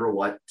even remember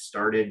what,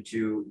 started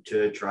to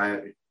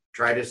try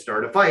to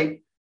start a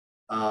fight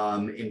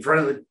in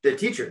front of the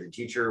teacher. The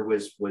teacher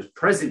was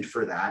present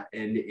for that.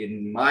 And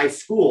in my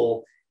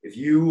school, if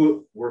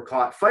you were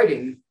caught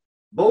fighting,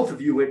 both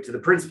of you went to the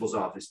principal's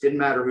office. Didn't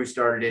matter who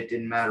started it,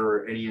 didn't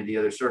matter any of the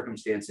other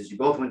circumstances. You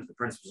both went to the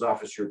principal's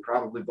office. You're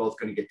probably both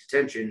going to get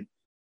detention.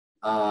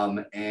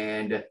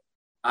 And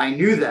I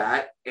knew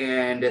that.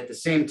 And at the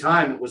same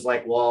time, it was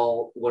like,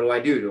 well,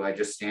 what do? Do I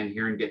just stand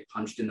here and get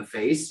punched in the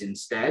face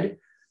instead?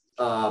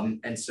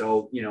 And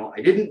so,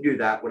 I didn't do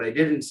that. What I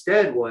did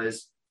instead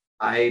was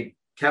I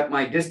kept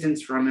my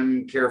distance from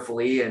him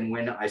carefully. And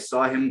when I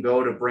saw him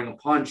go to bring a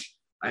punch,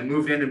 I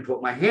moved in and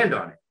put my hand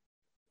on it.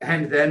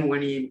 And then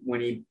when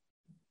he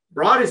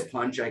brought his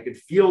punch, I could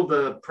feel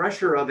the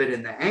pressure of it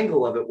and the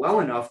angle of it well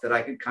enough that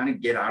I could kind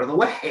of get out of the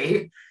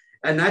way.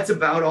 And that's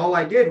about all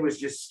I did, was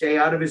just stay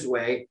out of his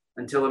way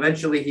until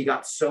eventually he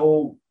got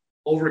so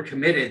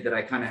overcommitted that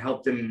I kind of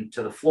helped him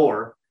to the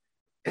floor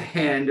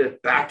and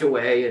backed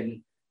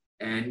away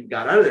and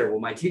got out of there. Well,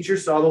 my teacher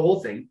saw the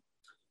whole thing.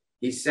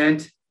 He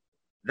sent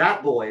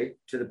that boy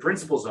to the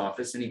principal's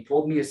office and he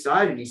pulled me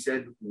aside and he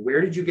said,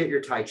 "Where did you get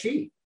your Tai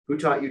Chi? Who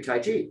taught you Tai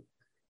Chi?"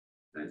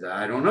 I said,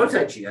 "I don't know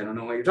Tai Chi. I don't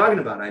know what you're talking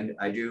about.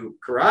 I do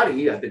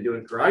karate. I've been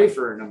doing karate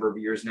for a number of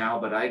years now,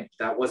 but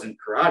that wasn't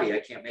karate. I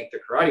can't make the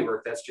karate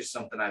work. That's just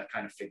something I've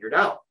kind of figured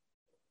out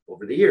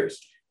over the years."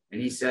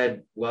 And he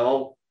said,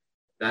 "Well,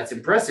 that's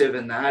impressive.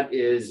 And that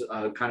is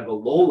kind of a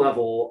low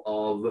level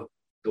of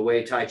the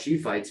way Tai Chi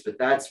fights, but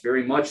that's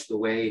very much the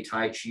way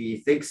Tai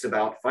Chi thinks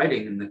about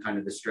fighting and the kind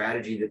of the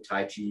strategy that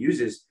Tai Chi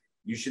uses.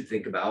 You should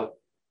think about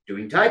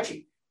doing Tai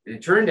Chi." And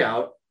it turned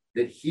out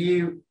that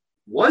he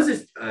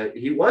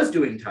was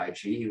doing Tai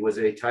Chi. He was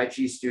a Tai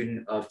Chi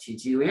student of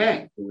T.T.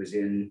 Liang, who was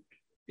in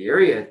the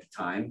area at the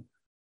time.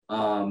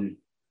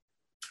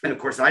 And of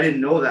course, I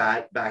didn't know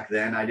that back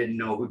then. I didn't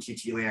know who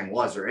T.T. Liang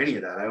was or any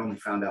of that. I only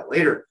found out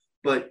later.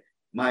 But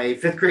my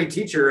 5th grade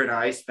teacher and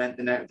I spent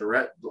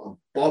the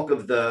bulk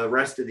of the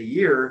rest of the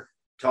year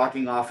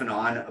talking off and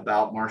on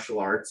about martial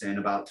arts and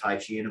about Tai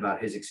Chi and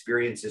about his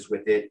experiences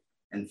with it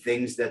and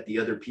things that the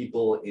other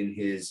people in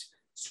his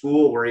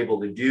school were able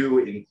to do,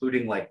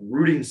 including like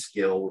rooting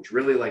skill, which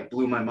really like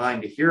blew my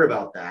mind to hear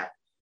about that.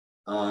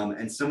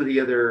 And some of the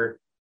other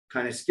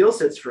kind of skill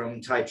sets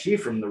from Tai Chi,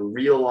 from the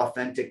real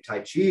authentic Tai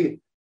Chi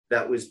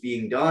that was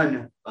being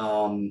done.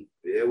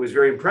 It was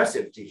very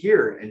impressive to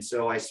hear. And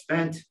so I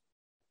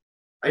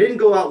didn't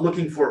go out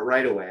looking for it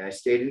right away. I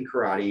stayed in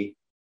karate,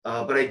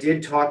 but I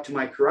did talk to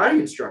my karate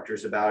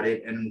instructors about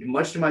it. And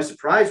much to my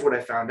surprise, what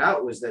I found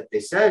out was that they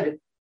said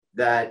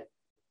that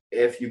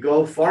if you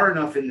go far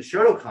enough in the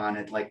Shotokan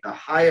at like the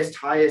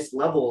highest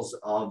levels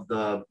of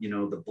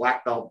the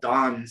black belt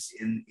dans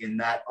in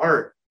that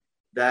art,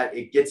 that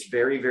it gets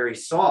very, very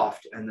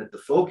soft and that the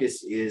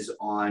focus is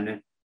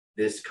on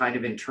this kind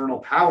of internal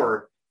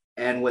power.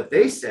 And what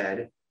they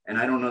said, and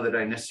I don't know that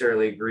I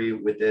necessarily agree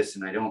with this,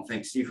 and I don't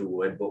think Sifu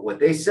would, but what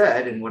they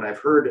said, and what I've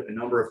heard a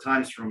number of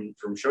times from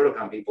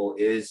Shotokan people,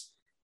 is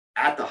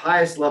at the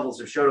highest levels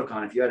of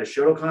Shotokan, if you had a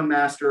Shotokan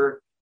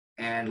master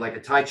and like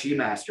a Tai Chi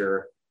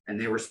master, and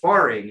they were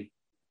sparring,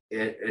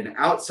 an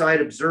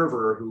outside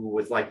observer who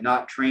was like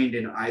not trained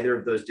in either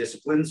of those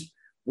disciplines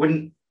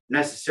wouldn't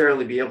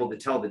necessarily be able to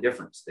tell the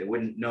difference. They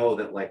wouldn't know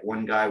that like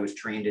one guy was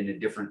trained in a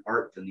different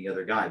art than the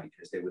other guy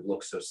because they would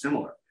look so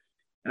similar.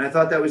 And I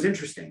thought that was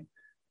interesting.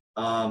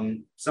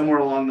 Somewhere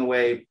along the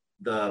way,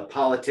 the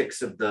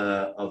politics of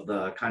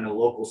the kind of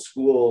local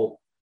school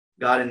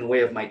got in the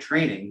way of my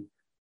training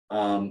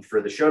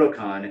for the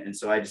Shotokan. And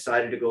so I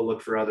decided to go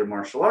look for other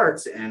martial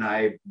arts. And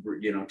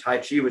Tai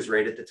Chi was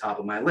right at the top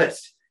of my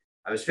list.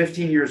 I was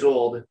 15 years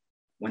old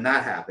when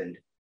that happened.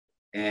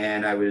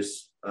 And I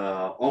was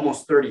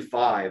almost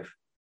 35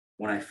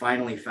 when I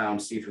finally found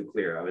Sifu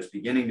Clear. I was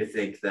beginning to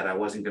think that I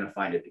wasn't going to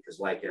find it because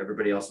like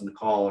everybody else on the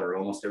call, or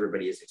almost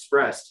everybody has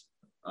expressed,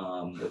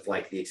 with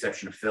like the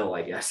exception of Phil,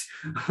 I guess,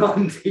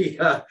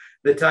 the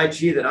Tai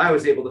Chi that I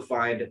was able to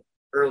find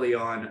early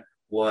on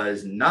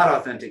was not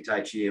authentic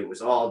Tai Chi. It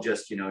was all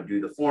just,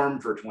 do the form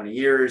for 20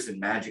 years and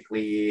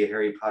magically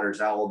Harry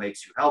Potter's owl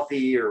makes you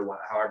healthy, or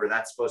however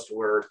that's supposed to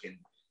work. And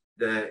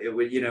it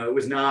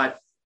was not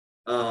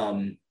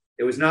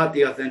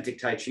the authentic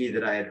Tai Chi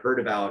that I had heard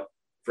about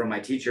from my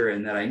teacher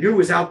and that I knew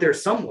was out there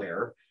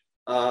somewhere.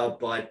 But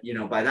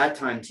by that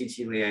time,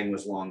 T.T. Liang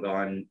was long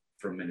gone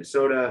from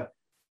Minnesota,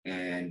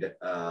 and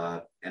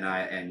I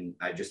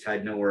just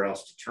had nowhere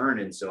else to turn.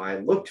 And so I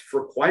looked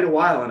for quite a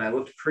while, and I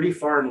looked pretty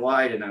far and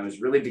wide, and I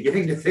was really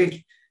beginning to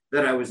think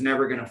that I was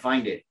never going to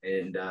find it.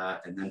 And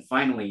then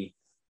finally,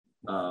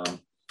 I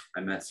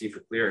met Sifu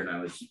Clear, and I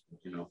was,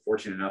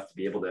 fortunate enough to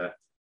be able to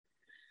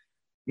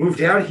move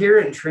down here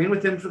and train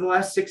with him for the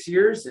last 6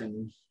 years,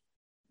 and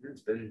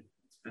it's been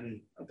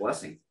a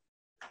blessing.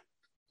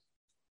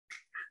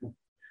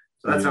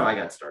 So that's how I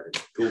got started.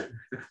 Cool.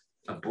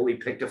 A bully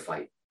picked a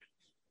fight.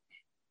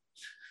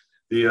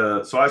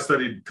 So I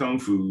studied Kung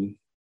Fu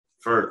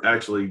for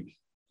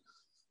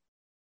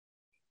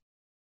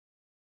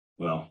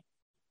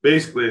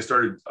basically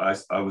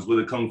I was with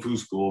a Kung Fu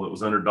school that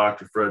was under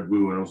Dr. Fred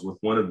Wu, and I was with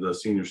one of the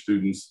senior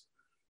students.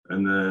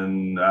 And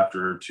then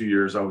after 2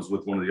 years, I was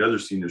with one of the other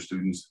senior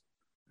students.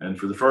 And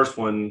for the first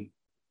one,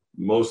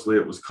 mostly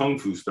it was Kung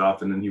Fu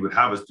stuff. And then he would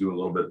have us do a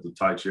little bit of the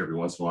Tai Chi every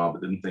once in a while,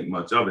 but didn't think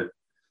much of it.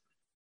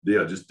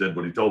 Yeah, just did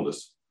what he told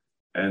us.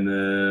 And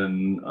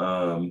then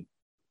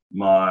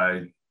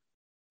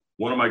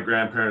one of my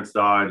grandparents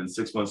died, and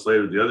 6 months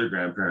later, the other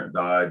grandparent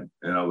died,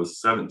 and I was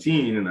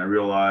 17, and I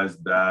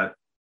realized that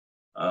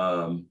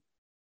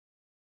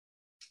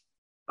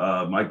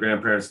my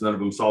grandparents, none of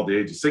them saw the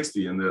age of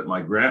 60, and that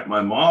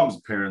my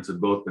mom's parents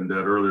had both been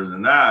dead earlier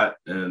than that,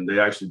 and they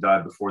actually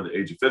died before the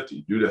age of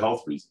 50 due to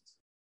health reasons.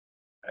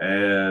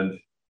 And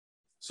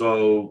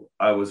so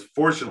I was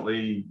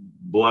fortunately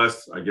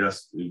blessed, I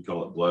guess you'd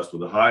call it blessed,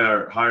 with a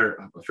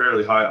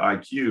fairly high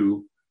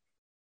IQ.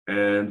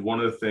 And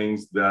one of the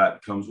things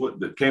that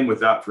came with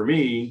that for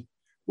me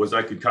was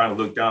I could kind of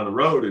look down the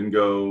road and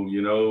go,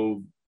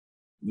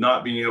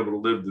 not being able to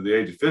live to the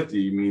age of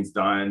 50 means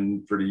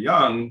dying pretty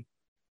young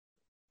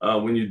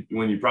when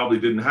you probably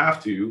didn't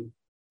have to.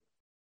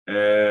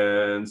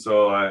 And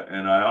so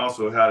I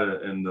also had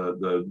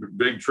the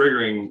big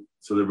triggering.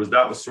 So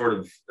that was sort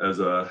of as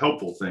a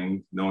helpful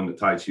thing, knowing that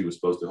Tai Chi was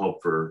supposed to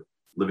help for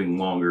living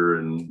longer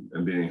and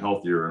being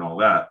healthier and all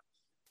that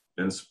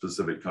in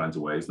specific kinds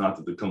of ways. Not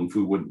that the Kung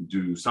Fu wouldn't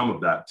do some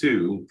of that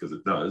too, because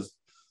it does.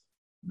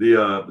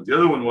 But the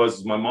other one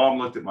was my mom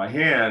looked at my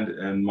hand,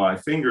 and my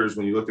fingers,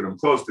 when you look at them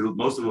close,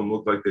 most of them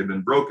look like they've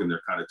been broken.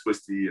 They're kind of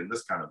twisty and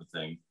this kind of a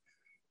thing.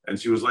 And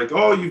she was like,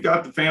 "Oh, you've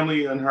got the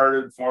family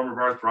inherited form of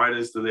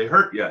arthritis. Do they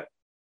hurt yet?"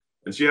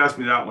 And she asked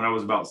me that when I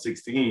was about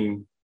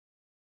 16.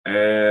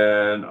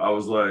 And I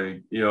was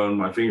like, and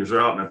my fingers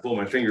are out, and I pull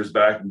my fingers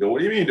back and go, "What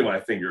do you mean do my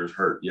fingers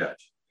hurt yet?"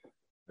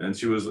 And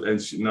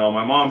no,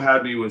 my mom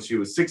had me when she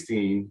was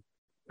 16.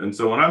 And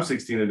so when I'm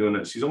 16 and doing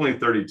that, she's only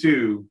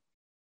 32.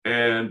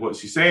 And what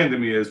she's saying to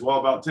me is, well,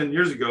 about 10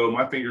 years ago,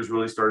 my fingers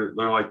really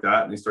they're like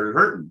that, and they started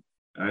hurting.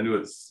 And I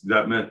knew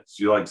that meant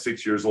she's like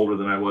 6 years older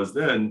than I was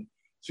then.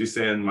 She's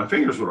saying my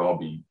fingers would all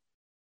be,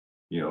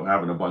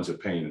 having a bunch of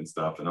pain and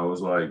stuff. And I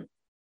was like,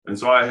 and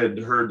so I had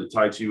heard that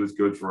Tai Chi was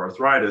good for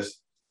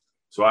arthritis.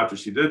 So after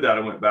she did that,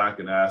 I went back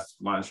and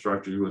asked my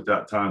instructor, who at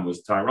that time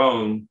was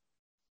Tyrone,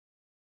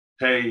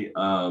 "Hey,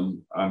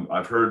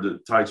 I've heard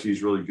that Tai Chi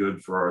is really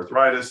good for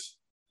arthritis,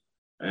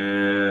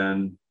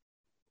 and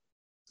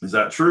is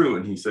that true?"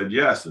 And he said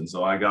yes. And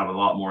so I got a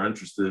lot more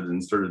interested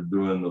and started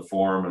doing the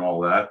form and all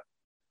that.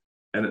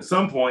 And at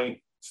some point,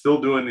 still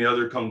doing the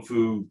other Kung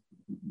Fu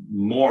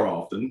more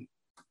often,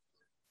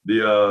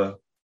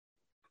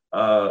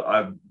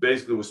 I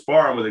basically was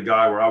sparring with a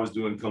guy where I was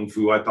doing Kung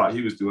Fu. I thought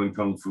he was doing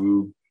Kung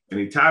Fu, and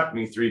he tapped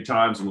me 3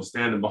 times and was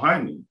standing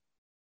behind me.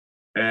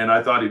 And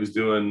I thought he was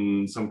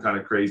doing some kind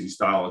of crazy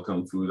style of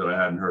Kung Fu that I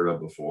hadn't heard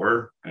of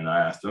before. And I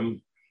asked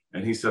him,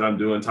 and he said, "I'm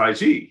doing Tai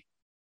Chi."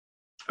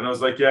 And I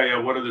was like, yeah,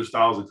 what other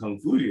styles of Kung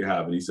Fu do you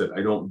have? And he said,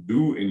 "I don't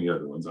do any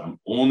other ones. I'm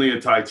only a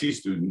Tai Chi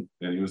student."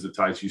 And he was a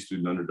Tai Chi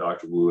student under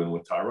Dr. Wu and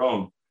with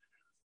Tyrone.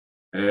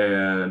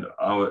 And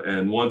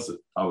once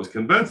I was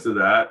convinced of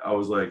that, I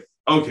was like,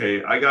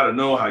 okay, I got to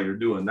know how you're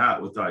doing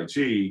that with Tai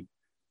Chi.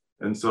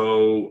 And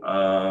so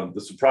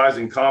the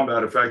surprising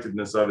combat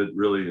effectiveness of it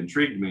really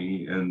intrigued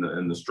me,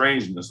 and the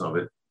strangeness of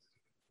it.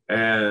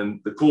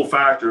 And the cool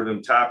factor of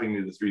him tapping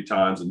me the 3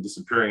 times and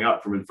disappearing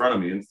out from in front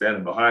of me and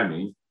standing behind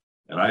me.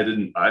 And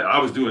I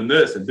was doing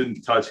this and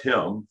didn't touch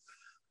him.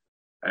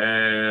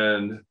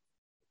 And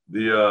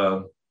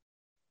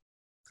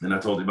and I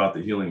told you about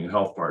the healing and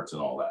health parts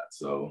and all that.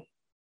 So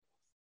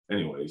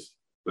anyways,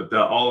 but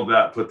all of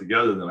that put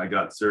together, then I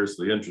got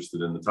seriously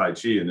interested in the Tai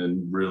Chi, and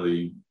then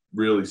really,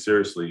 really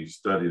seriously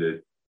studied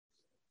it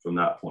from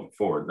that point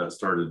forward. That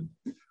started,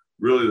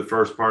 really the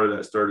first part of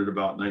that started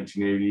about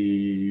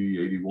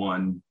 1980,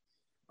 81.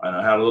 And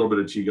I had a little bit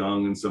of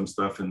Qigong and some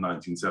stuff in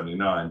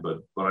 1979, but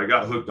I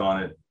got hooked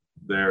on it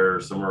there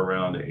somewhere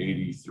around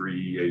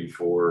 83,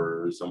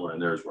 84, somewhere in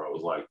there is where I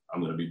was like, I'm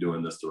going to be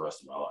doing this the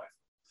rest of my life.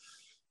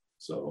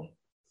 So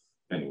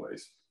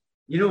anyways.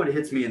 You know what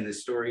hits me in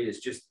this story is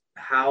just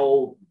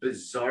how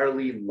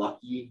bizarrely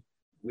lucky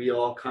we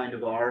all kind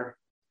of are.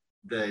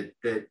 That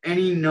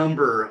any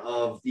number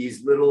of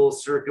these little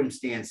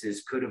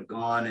circumstances could have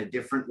gone a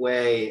different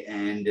way,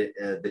 and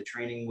the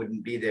training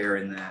wouldn't be there,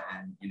 and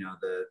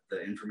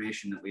the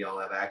information that we all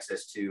have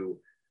access to,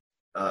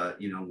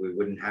 we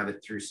wouldn't have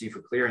it through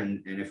Sifu Clear,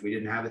 and if we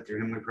didn't have it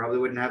through him, we probably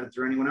wouldn't have it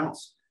through anyone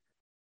else.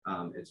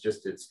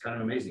 It's kind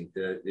of amazing.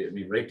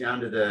 Right down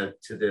to the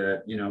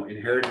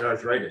inherited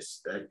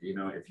arthritis. That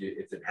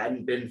if it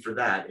hadn't been for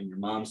that, and your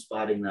mom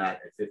spotting that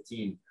at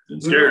 15,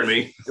 it scared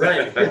me.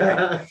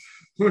 Right.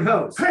 Who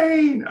knows?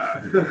 Pain.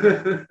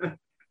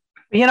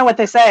 You know what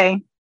they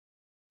say,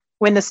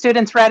 when the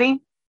student's ready.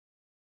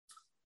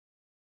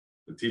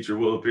 The teacher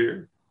will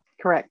appear.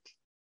 Correct.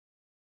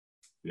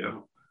 Yeah.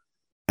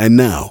 And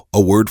now,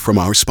 a word from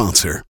our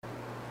sponsor.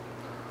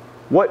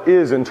 What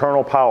is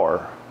internal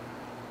power?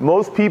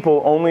 Most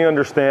people only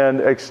understand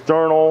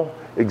external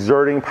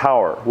exerting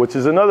power, which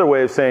is another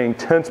way of saying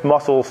tense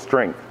muscle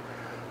strength.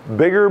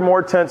 Bigger,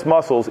 more tense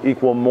muscles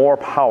equal more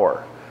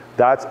power.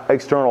 That's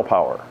external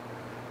power.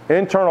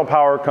 Internal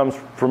power comes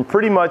from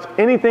pretty much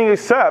anything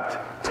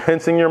except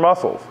tensing your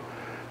muscles.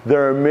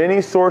 There are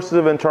many sources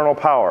of internal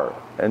power,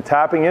 and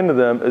tapping into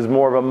them is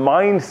more of a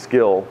mind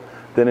skill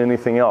than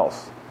anything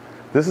else.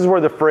 This is where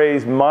the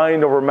phrase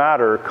mind over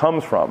matter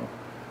comes from.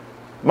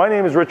 My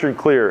name is Richard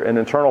Clear, and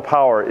internal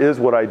power is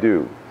what I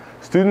do.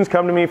 Students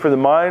come to me for the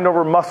mind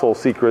over muscle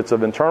secrets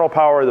of internal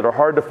power that are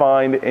hard to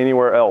find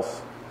anywhere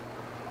else.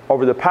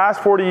 Over the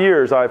past 40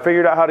 years, I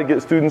figured out how to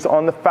get students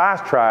on the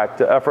fast track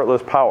to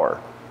effortless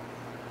power.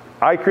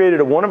 I created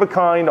a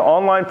one-of-a-kind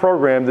online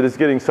program that is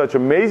getting such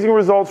amazing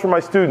results for my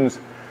students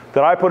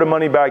that I put a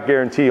money-back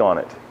guarantee on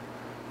it.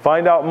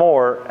 Find out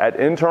more at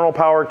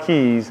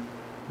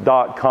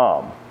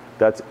internalpowerkeys.com.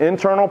 That's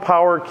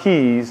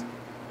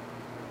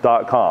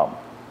internalpowerkeys.com.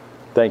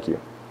 Thank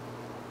you.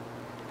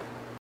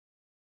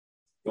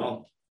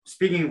 Well,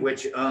 speaking of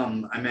which,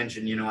 I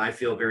mentioned, I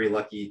feel very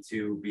lucky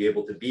to be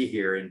able to be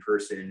here in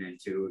person and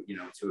to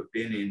have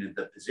been in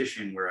the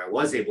position where I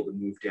was able to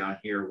move down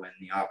here when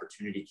the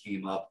opportunity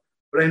came up.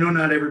 But I know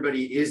not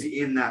everybody is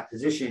in that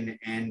position.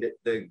 And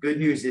the good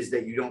news is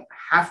that you don't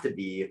have to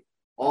be.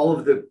 All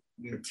of the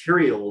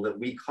material that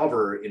we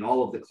cover in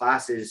all of the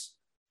classes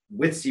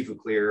with Sifu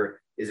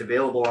Clear is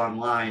available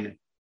online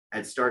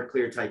at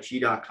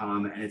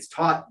startcleartaichi.com. And it's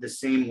taught the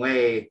same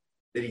way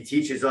that he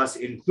teaches us,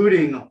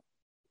 including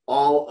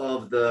all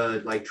of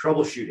the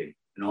troubleshooting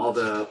and all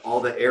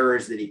the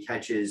errors that he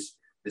catches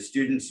the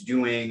students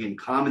doing and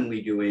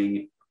commonly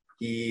doing.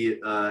 He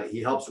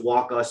helps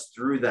walk us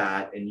through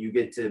that, and you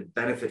get to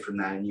benefit from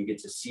that, and you get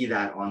to see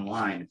that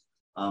online.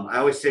 I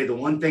always say the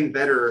one thing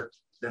better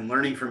than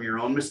learning from your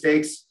own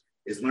mistakes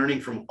is learning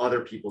from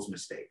other people's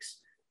mistakes.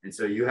 And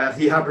so you have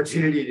the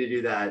opportunity to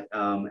do that.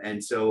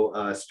 And so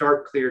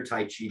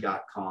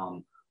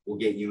startcleartaichi.com will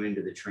get you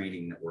into the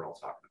training that we're all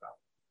talking about.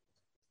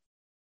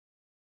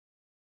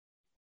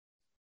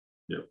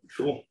 Yep,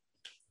 cool.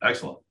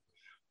 Excellent.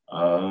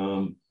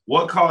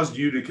 What caused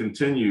you to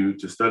continue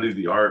to study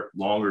the art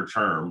longer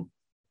term?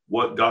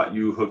 What got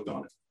you hooked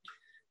on it?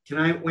 Can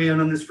I weigh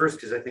in on this first?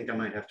 Because I think I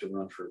might have to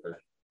run for the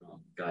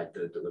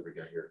the delivery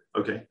guy here.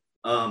 Okay.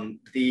 I'm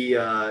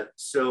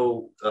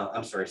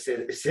sorry, say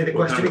the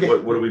question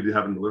again. What do we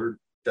have delivered?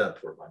 The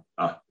port line.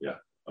 Yeah.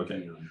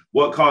 Okay.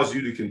 What caused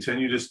you to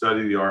continue to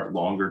study the art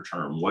longer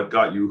term? What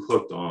got you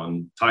hooked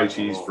on Tai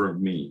Chi's for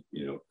me?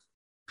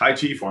 Tai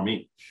Chi for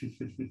me.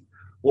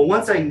 Well,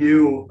 once I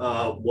knew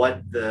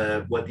what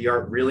the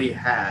art really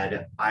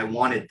had, I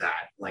wanted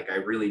that. I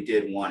really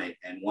did want it.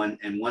 And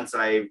once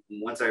I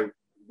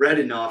read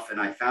enough and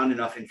I found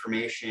enough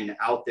information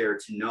out there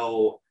to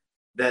know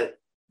that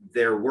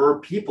there were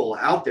people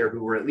out there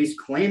who were at least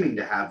claiming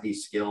to have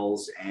these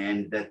skills,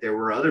 and that there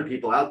were other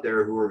people out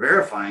there who were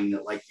verifying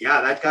that,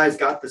 yeah, that guy's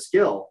got the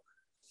skill.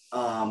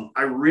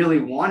 I really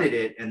wanted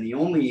it. And the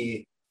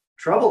only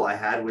trouble I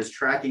had was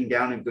tracking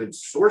down a good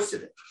source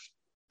of it.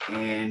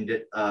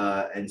 And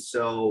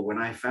so when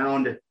I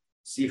found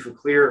Sifu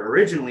Clear,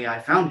 originally I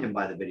found him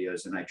by the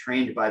videos, and I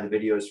trained by the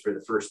videos for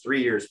the first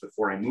 3 years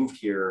before I moved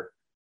here.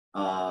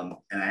 And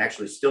I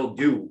actually still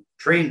do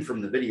train from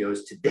the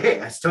videos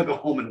today. I still go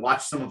home and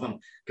watch some of them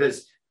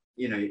because,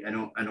 I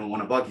don't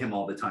want to bug him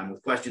all the time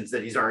with questions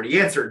that he's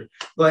already answered.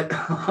 But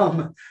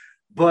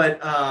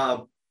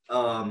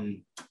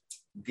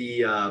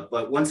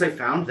once I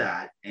found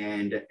that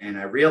and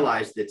I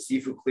realized that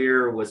Sifu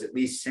Clear was at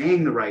least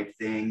saying the right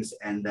things,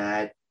 and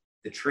that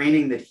the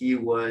training that he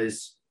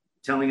was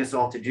telling us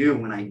all to do,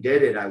 when I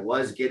did it, I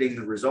was getting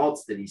the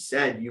results that he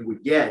said you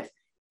would get.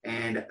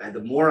 And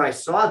the more I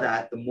saw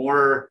that, the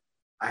more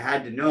I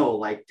had to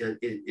know,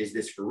 is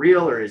this for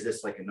real, or is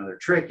this another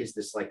trick? Is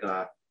this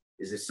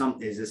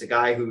is this a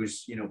guy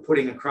who's,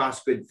 putting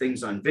across good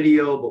things on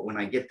video, but when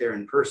I get there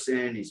in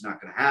person, he's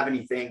not going to have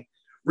anything?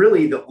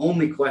 Really, the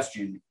only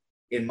question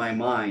in my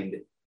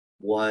mind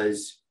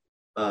was,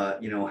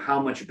 how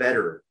much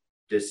better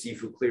does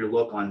Sifu Clear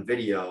look on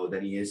video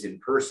than he is in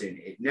person?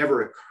 It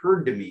never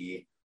occurred to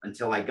me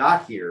until I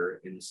got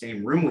here in the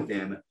same room with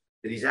him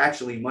that he's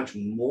actually much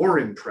more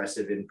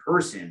impressive in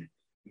person,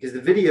 because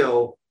the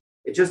video,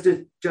 it just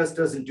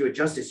doesn't do it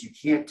justice. You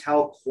can't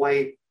tell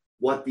quite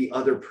what the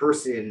other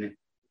person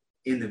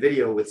in the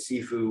video with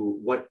Sifu,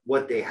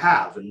 what they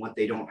have and what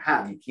they don't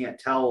have. You can't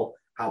tell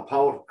how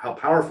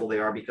powerful they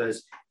are,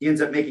 because he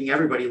ends up making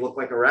everybody look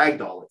like a rag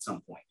doll at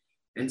some point.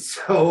 And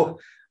so,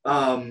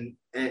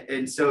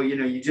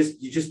 you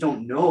just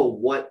don't know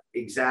what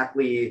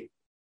exactly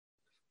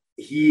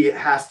he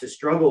has to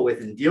struggle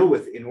with and deal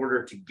with in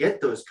order to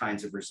get those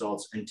kinds of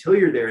results until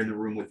you're there in the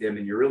room with him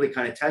and you're really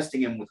kind of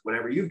testing him with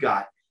whatever you've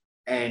got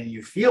and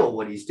you feel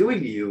what he's doing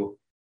to you.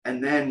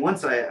 And then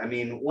once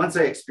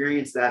I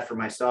experienced that for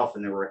myself,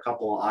 and there were a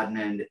couple odd and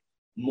end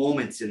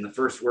moments in the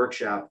first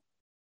workshop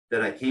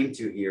that I came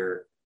to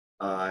here,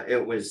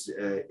 it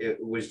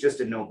was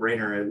just a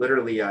no-brainer.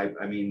 Literally, I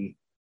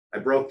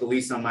broke the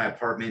lease on my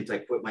apartment. I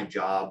quit my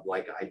job.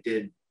 Like I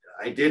did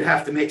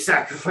have to make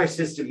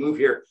sacrifices to move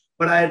here,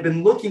 but I had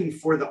been looking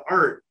for the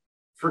art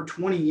for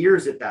 20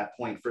 years at that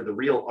point, for the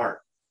real art.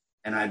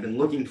 And I'd been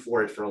looking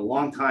for it for a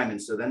long time.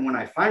 And so then when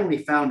I finally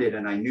found it,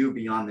 and I knew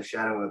beyond the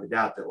shadow of a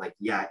doubt that, like,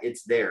 yeah,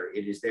 it's there,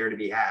 it is there to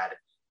be had,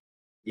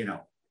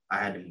 I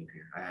had to move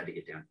here. I had to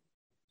get down.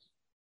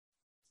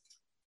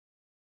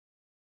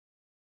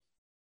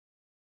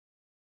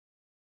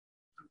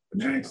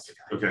 Next.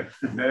 Okay.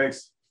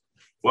 Next.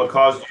 What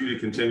caused you to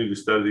continue to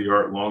study the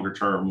art longer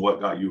term?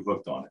 What got you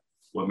hooked on it?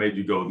 What made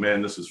you go,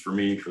 man, this is for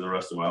me for the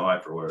rest of my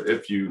life, or whatever?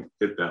 If you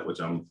hit that, which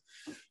I'm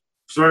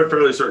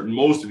fairly certain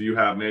most of you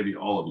have, maybe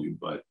all of you,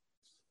 but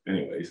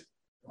anyways.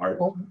 Art.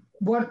 Well,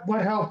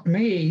 what helped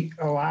me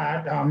a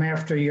lot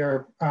after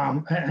your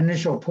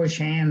initial push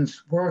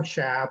hands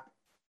workshop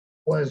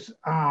was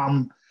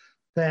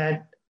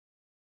that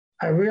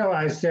I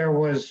realized there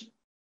was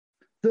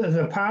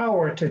the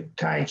power to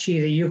Tai Chi,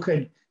 that you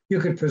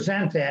could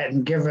present that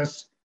and give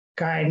us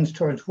guidance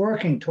towards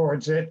working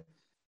towards it,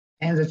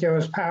 and that there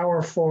was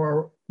power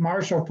for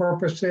martial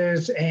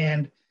purposes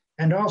and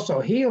also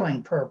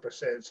healing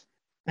purposes.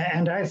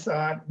 And I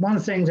thought one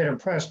thing that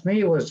impressed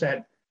me was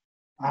that,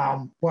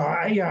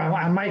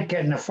 I might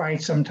get in a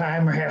fight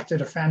sometime or have to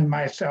defend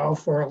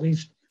myself, or at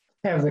least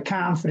have the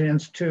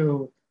confidence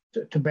to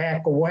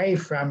back away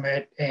from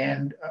it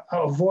and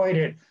avoid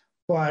it.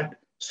 But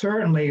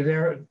certainly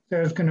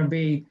there's going to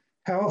be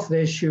health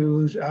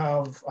issues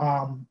of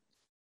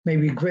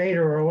maybe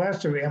greater or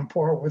lesser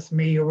import with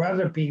me or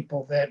other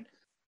people that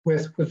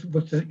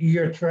with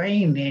your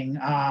training,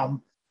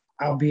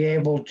 I'll be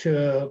able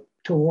to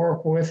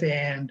work with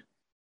and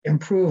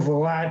improve a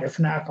lot, if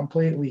not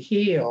completely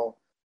heal.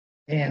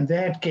 And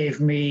that gave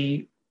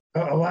me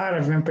a lot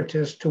of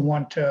impetus to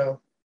want to,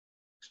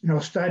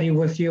 study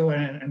with you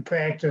and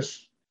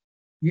practice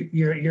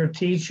your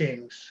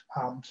teachings.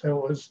 So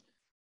it was,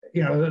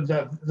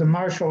 the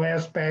martial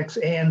aspects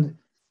and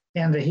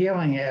the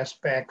healing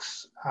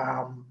aspects,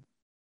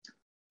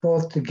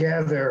 both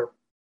together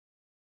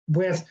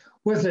with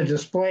the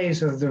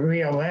displays of the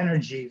real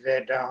energy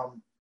that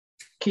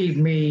keep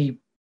me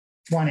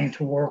wanting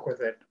to work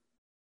with it.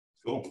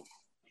 Cool.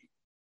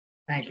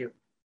 Thank you.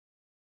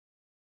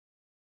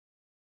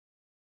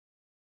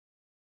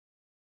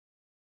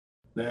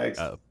 Next.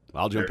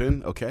 I'll jump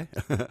in. Okay.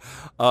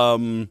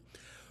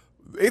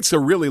 It's a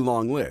really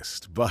long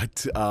list,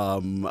 but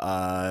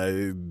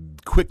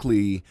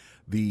quickly,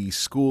 the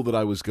school that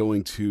I was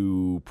going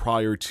to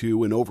prior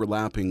to and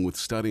overlapping with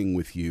studying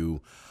with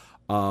you,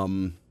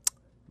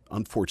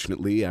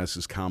 unfortunately, as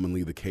is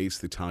commonly the case,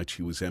 the Tai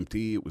Chi was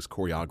empty. It was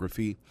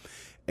choreography.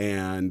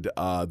 And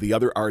the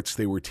other arts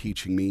they were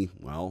teaching me,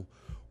 well,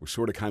 were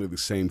sort of kind of the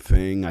same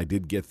thing. I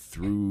did get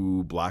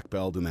through black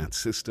belt in that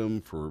system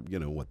for,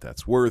 what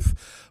that's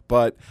worth.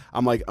 But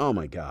I'm like, oh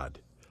my God.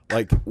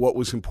 Like, what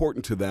was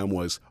important to them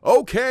was,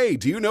 okay,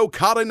 do you know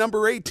kata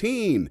number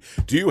 18?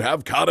 Do you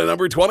have kata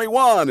number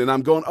 21? And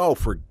I'm going, oh,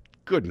 for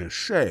goodness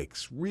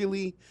sakes,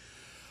 really?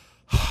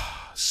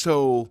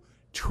 So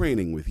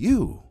training with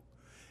you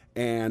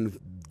and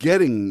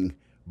getting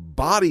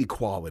body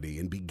quality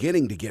and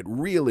beginning to get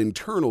real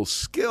internal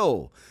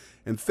skill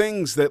and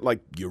things that,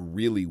 like, you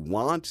really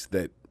want,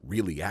 that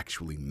really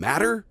actually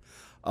matter,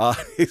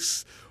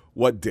 is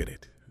what did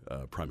it.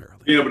 Primarily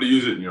being able to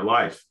use it in your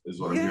life is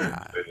what I'm hearing.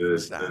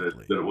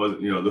 Exactly. That it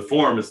wasn't, the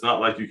form. It's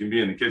not like you can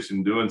be in the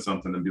kitchen doing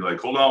something and be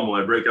like, hold on,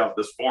 while I break out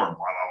this form.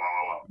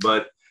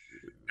 But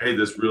hey,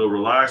 this real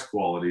relaxed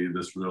quality,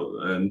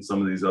 and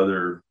some of these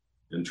other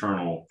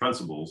internal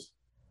principles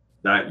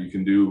that you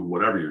can do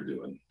whatever you're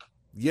doing.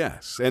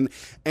 Yes, and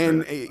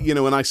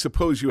I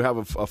suppose you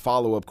have a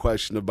follow-up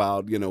question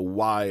about,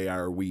 why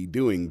are we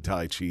doing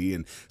Tai Chi?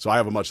 And so I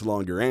have a much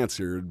longer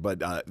answer, but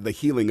the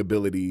healing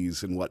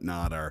abilities and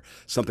whatnot are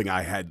something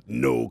I had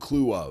no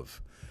clue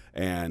of.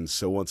 And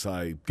so once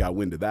I got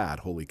wind of that,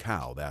 holy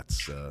cow,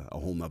 that's a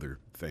whole nother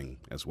thing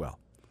as well.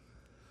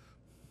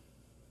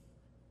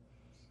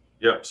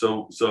 Yep.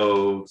 So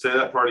say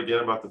that part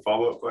again about the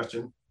follow-up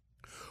question.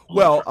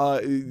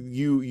 Well,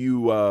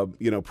 you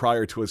know,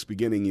 prior to us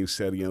beginning, you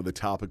said, you know, the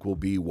topic will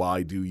be,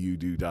 why do you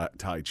do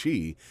Tai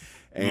Chi?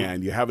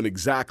 And you haven't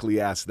exactly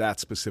asked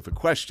that specific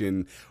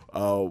question.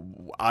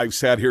 I've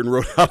sat here and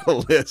wrote out a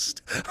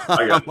list.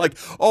 I'm like,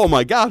 oh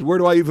my God, where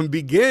do I even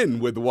begin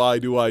with why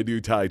do I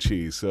do Tai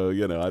Chi? So,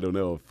 you know, I don't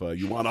know if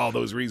you want all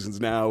those reasons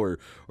now or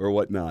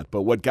whatnot.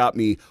 But what got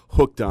me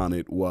hooked on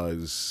it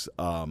was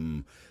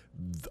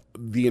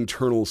the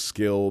internal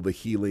skill, the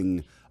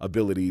healing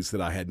abilities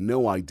that I had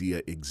no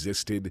idea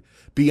existed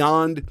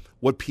beyond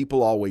what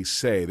people always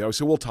say. They always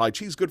say, well, Tai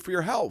Chi is good for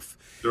your health.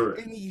 Sure.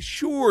 And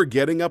sure,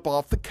 getting up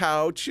off the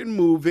couch and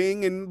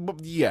moving, and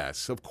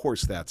yes, of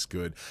course that's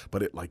good,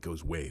 but it like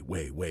goes way,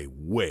 way, way,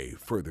 way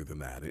further than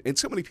that. And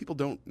so many people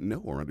don't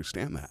know or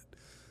understand that.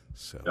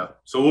 So yeah.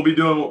 So we'll be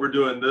doing what we're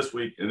doing this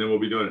week, and then we'll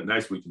be doing it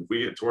next week. And if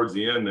we get towards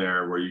the end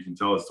there, where you can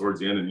tell us towards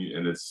the end,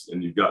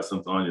 and you've got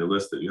something on your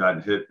list that you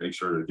hadn't hit, make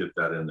sure to get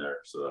that in there,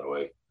 so that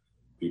way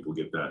people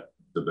get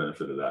the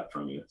benefit of that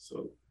from you.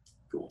 So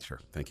cool. Sure.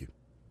 Thank you.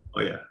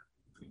 Oh yeah.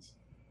 Thanks.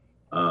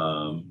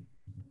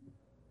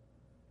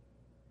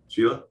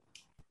 Sheila.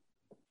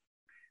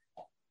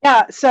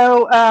 Yeah.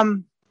 So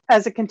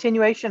as a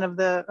continuation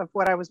of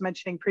what I was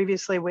mentioning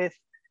previously with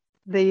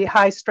the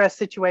high stress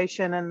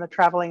situation and the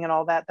traveling and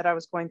all that I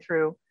was going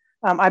through,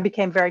 I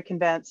became very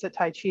convinced that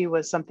Tai Chi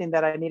was something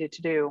that I needed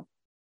to do,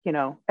 you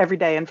know, every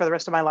day and for the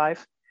rest of my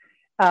life.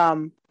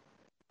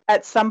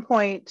 At some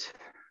point,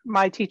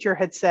 my teacher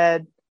had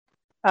said,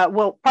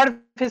 well, part of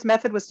his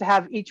method was to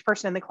have each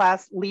person in the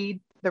class lead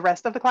the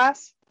rest of the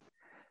class,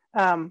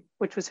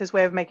 which was his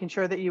way of making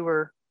sure that you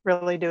were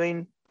really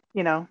doing,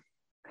 you know,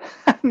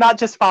 not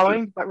just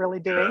following, but really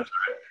doing.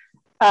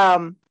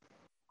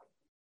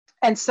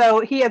 And so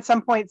he at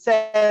some point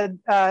said,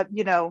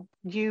 you know,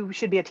 you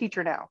should be a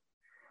teacher now.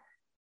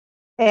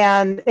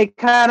 And it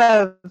kind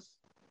of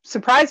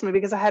surprised me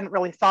because I hadn't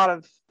really thought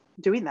of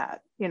doing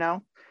that, you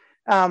know.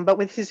 But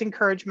with his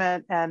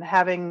encouragement and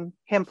having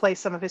him place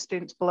some of his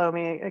students below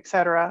me, et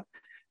cetera,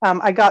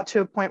 I got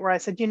to a point where I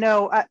said, you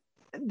know,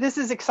 this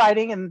is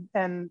exciting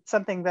and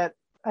something that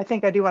I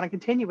think I do want to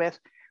continue with,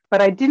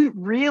 but I didn't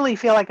really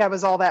feel like I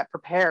was all that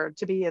prepared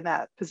to be in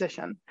that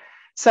position.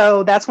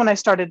 So that's when I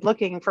started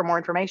looking for more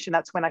information.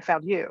 That's when I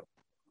found you.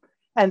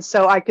 And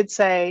so I could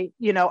say,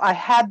 you know, I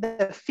had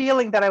the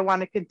feeling that I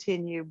want to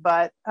continue,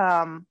 but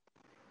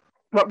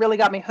what really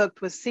got me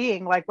hooked was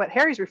seeing like what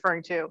Harry's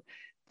referring to,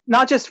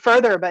 not just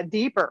further, but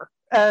deeper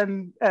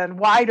and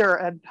wider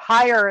and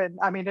higher. And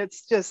I mean,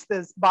 it's just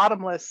this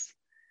bottomless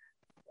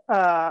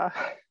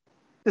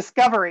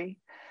discovery.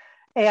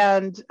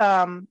 And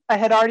I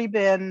had already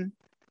been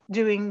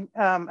doing,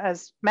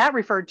 as Matt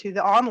referred to,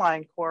 the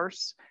online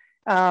course,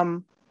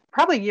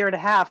 probably a year and a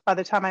half by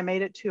the time I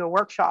made it to a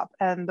workshop.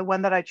 And the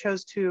one that I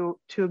chose to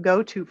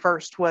go to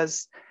first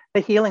was the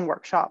healing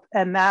workshop.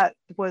 And that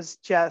was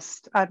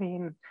just, I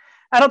mean,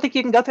 I don't think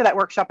you can go through that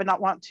workshop and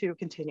not want to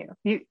continue.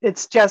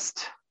 It's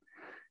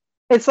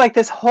like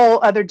this whole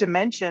other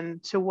dimension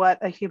to what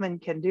a human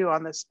can do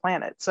on this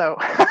planet. So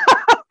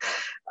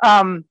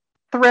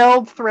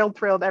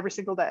thrilled every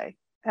single day.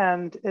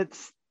 And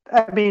it's,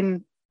 I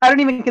mean, I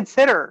don't even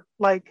consider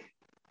like,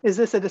 is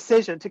this a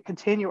decision to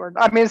continue or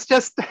I mean, it's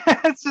just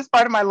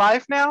part of my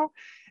life now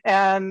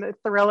and it's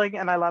thrilling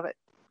and I love it.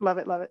 Love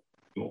it.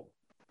 Cool.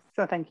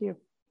 So thank you.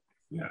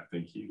 Yeah,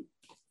 thank you.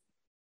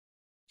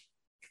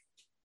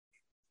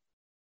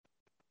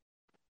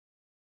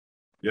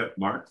 Yep,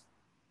 Mark.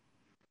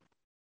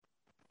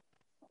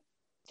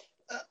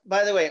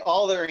 By the way,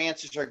 all their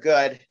answers are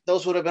good.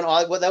 Those would have been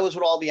all. That would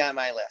all be on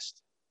my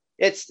list.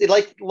 It's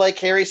like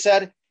Harry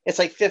said. It's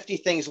like 50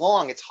 things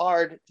long. It's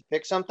hard to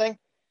pick something.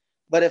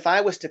 But if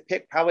I was to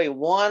pick probably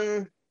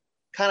one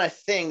kind of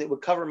thing that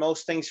would cover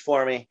most things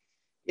for me,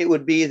 it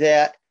would be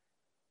that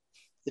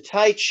the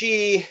Tai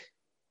Chi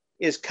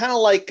is kind of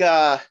like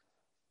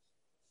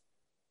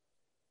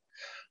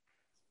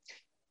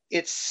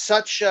it's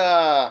such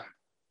a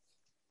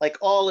like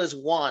all is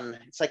one.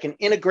 It's like an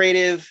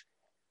integrative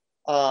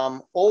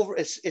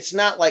it's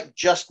not like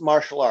just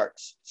martial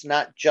arts. It's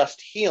not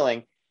just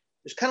healing.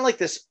 There's kind of like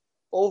this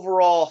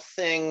overall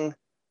thing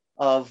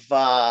of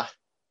I'm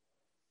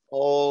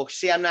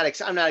not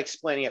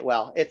explaining it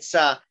well. It's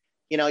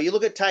you know, you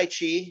look at Tai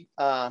Chi,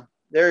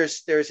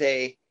 there's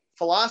a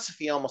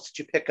philosophy almost that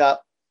you pick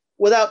up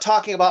without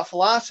talking about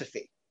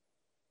philosophy.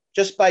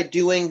 Just by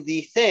doing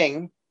the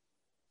thing,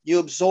 you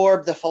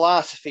absorb the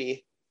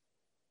philosophy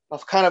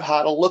of kind of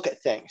how to look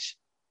at things.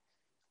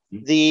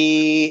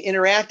 The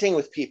interacting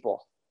with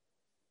people.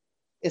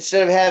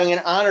 Instead of having an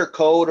honor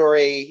code or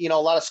a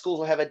lot of schools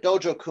will have a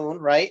dojo kun,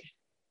 right?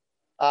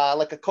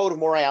 Like a code of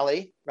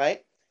morality, right?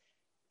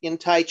 In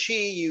Tai Chi,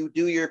 you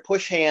do your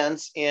push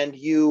hands and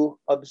you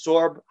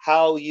absorb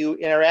how you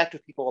interact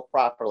with people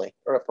properly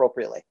or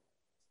appropriately.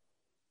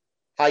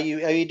 How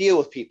you deal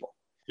with people.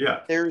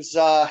 Yeah. There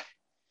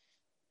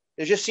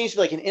just seems to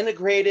be like an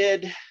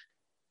integrated.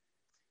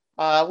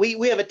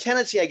 We have a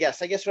tendency, I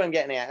guess what I'm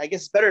getting at. I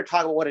guess it's better to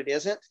talk about what it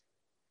isn't.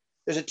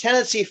 There's a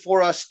tendency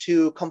for us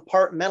to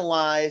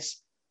compartmentalize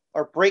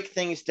or break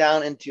things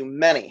down into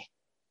many.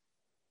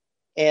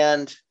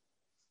 And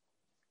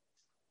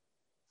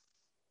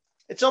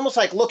it's almost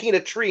like looking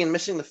at a tree and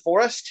missing the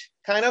forest,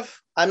 kind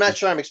of. I'm not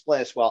sure I'm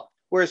explaining this well.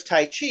 Whereas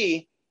Tai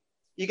Chi,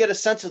 you get a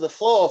sense of the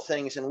flow of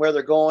things and where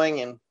they're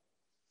going and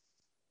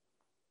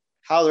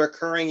how they're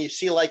occurring. You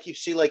see like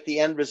the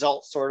end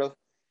result, sort of.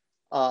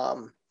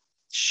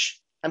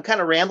 I'm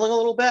kind of rambling a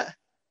little bit.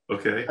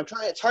 Okay. I'm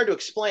trying. It's hard to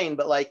explain,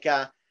 but like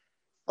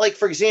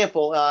for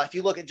example, if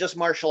you look at just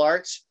martial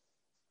arts,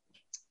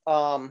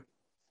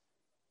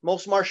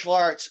 most martial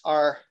arts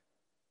are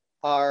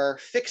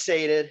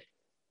fixated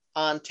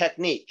on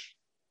technique.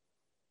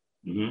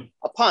 Mm-hmm.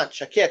 A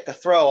punch, a kick, a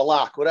throw, a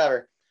lock,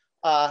 whatever.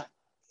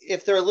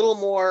 If they're a little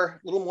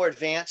more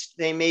advanced,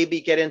 they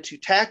maybe get into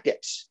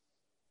tactics,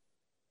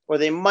 or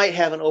they might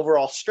have an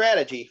overall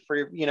strategy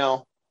for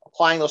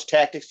applying those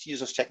tactics to use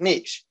those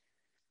techniques.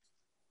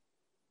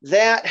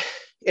 That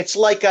it's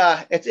like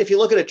if you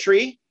look at a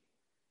tree,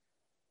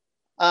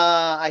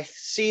 I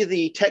see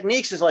the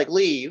techniques as like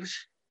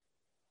leaves,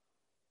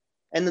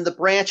 and then the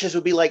branches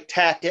would be like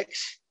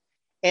tactics.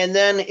 And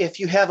then if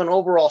you have an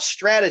overall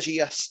strategy,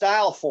 a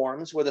style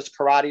forms, whether it's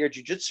karate or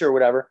jujitsu or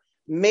whatever,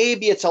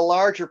 maybe it's a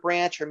larger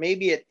branch, or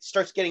maybe it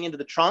starts getting into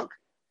the trunk,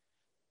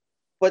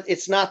 but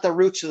it's not the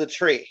roots of the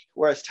tree.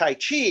 Whereas Tai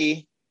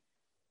Chi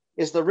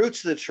is the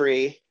roots of the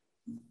tree.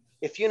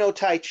 If you know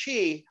Tai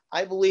Chi,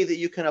 I believe that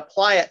you can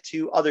apply it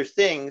to other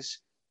things.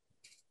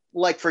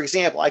 Like, for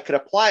example, I could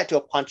apply it to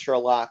a punch or a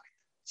lock.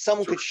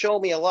 Someone could show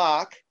me a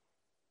lock,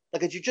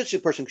 like a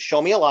jujitsu person could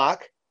show me a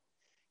lock.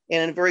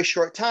 And in a very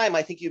short time,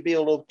 I think you'd be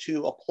able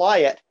to apply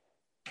it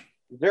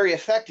very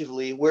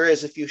effectively.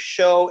 Whereas if a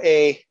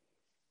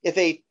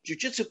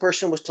jujitsu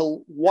person was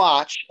to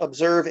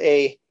observe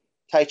a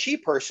Tai Chi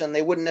person,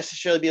 they wouldn't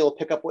necessarily be able to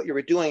pick up what you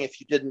were doing if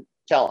you didn't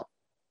tell them.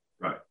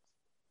 Right.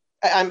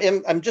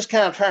 I'm just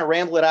kind of trying to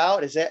ramble it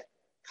out. Is that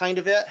kind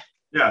of it?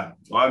 Yeah.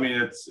 Well, I mean,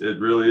 it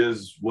really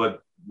is what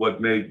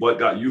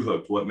got you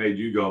hooked, what made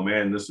you go,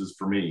 man, this is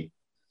for me.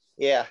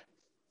 Yeah.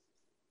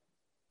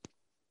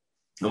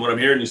 And what I'm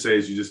hearing you say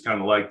is you just kind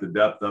of like the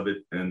depth of it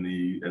and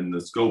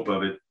the scope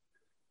of it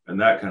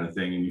and that kind of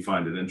thing, and you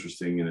find it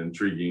interesting and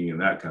intriguing and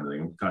that kind of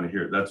thing. I'm kind of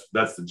here.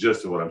 That's the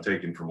gist of what I'm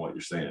taking from what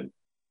you're saying.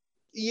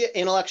 Yeah,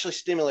 intellectually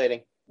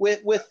stimulating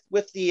with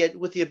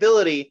the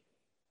ability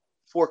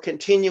for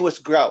continuous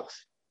growth.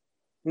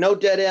 No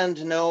dead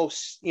end, no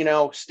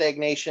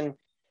stagnation.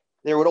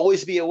 There would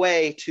always be a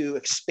way to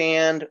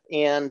expand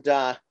and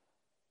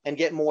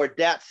get more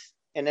depth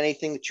in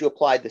anything that you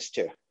applied this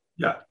to.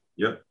 Yeah.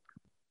 Yep.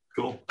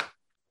 Cool.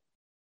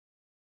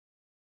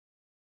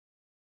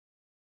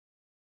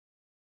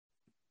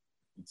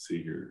 Let's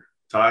see here.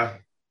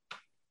 Ty?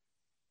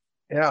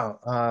 Yeah.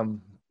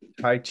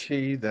 Tai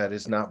Chi that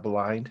is not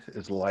blind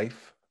is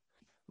life.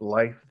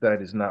 Life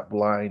that is not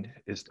blind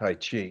is Tai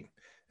Chi.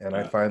 And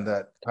I find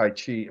that Tai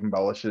Chi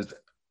embellishes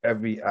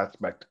every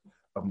aspect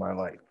of my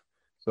life.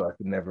 So I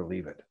could never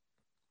leave it.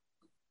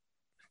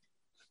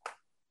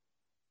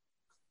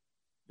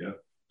 Yeah.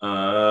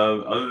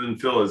 Other than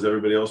Phil, has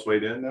everybody else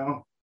weighed in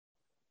now?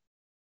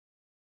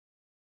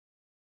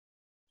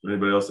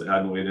 Anybody else that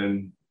hadn't weighed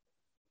in?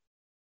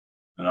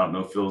 I don't know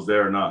if Phil's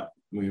there or not.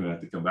 We even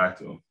have to come back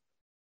to him.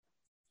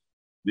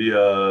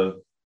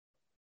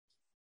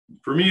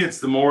 For me, it's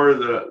the more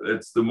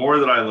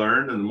that I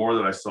learned and the more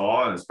that I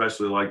saw, and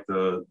especially like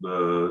the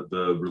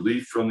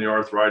relief from the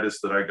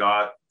arthritis that I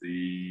got.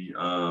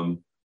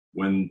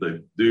 When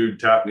the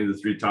dude tapped me the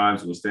 3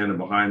 times and was standing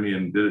behind me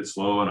and did it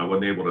slow, and I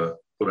wasn't able to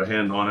put a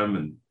hand on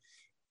him,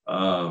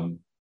 and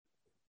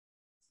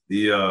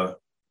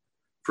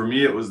for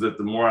me, it was that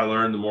the more I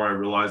learned, the more I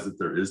realized that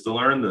there is to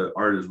learn. The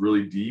art is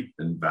really deep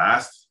and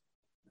vast,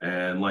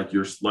 and like you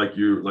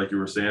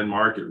were saying,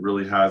 Mark, it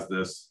really has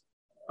this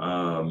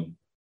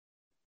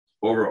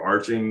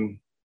overarching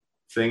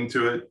thing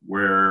to it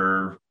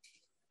where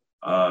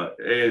A,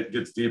 it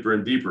gets deeper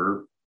and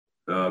deeper.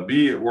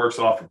 B, it works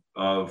off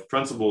of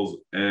principles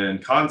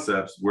and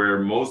concepts where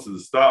most of the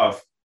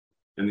stuff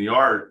in the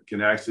art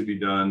can actually be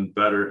done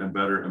better and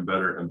better and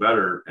better and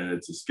better. And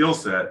it's a skill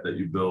set that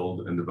you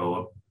build and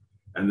develop,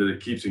 and that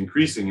it keeps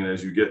increasing. And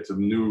as you get to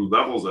new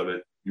levels of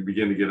it, you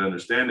begin to get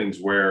understandings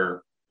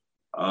where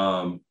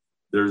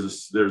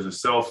there's a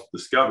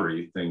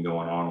self-discovery thing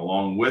going on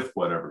along with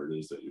whatever it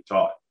is that you're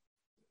taught.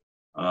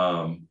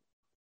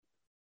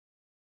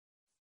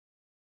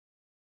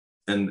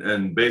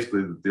 And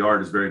basically the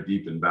art is very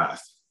deep and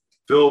vast.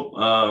 Phil,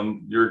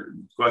 your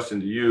question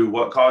to you: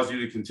 what caused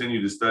you to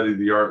continue to study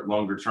the art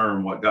longer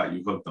term? What got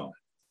you hooked on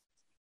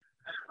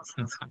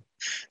it?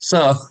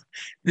 So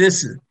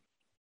this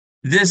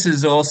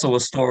is also a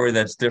story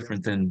that's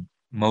different than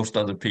most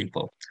other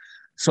people.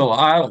 So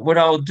what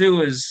I'll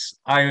do is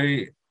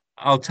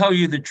I'll tell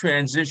you the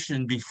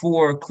transition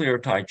before Clear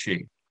Tai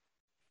Chi,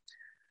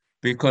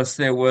 because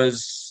there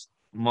was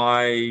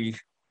my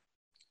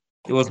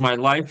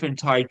life in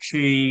Tai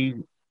Chi,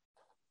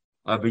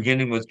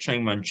 beginning with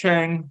Cheng Man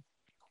Cheng,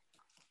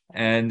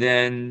 and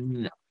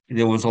then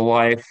there was a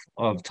life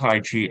of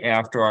Tai Chi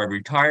after I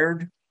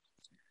retired.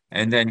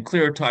 And then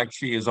clear Tai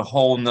Chi is a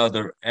whole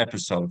nother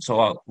episode.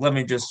 So let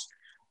me just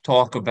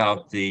talk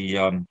about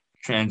the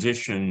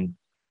transition,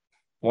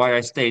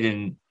 why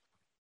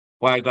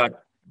why I got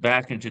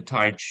back into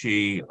Tai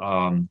Chi.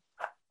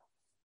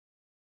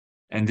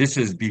 And this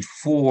is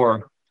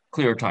before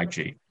clear Tai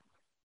Chi.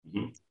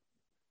 Mhm.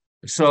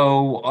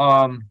 So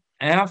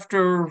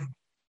after,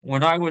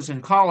 when I was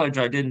in college,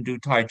 I didn't do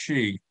Tai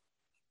Chi.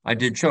 I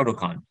did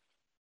Shotokan.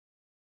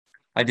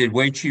 I did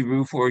Wei Chi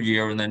Ru for a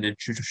year and then did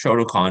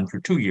Shotokan for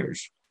 2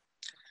 years.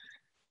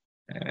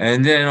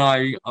 And then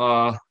I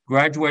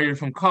graduated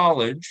from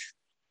college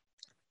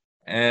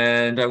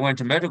and I went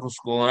to medical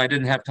school and I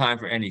didn't have time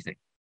for anything.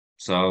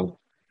 So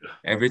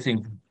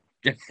everything,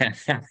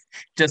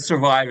 just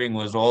surviving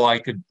was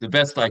the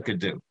best I could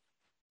do.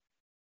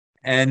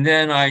 And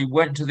then I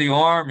went to the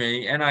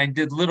army and I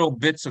did little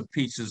bits of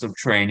pieces of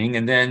training.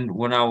 And then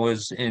when I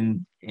was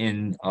in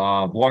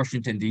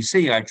Washington,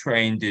 D.C., I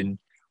trained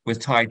with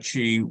Tai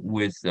Chi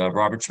with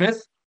Robert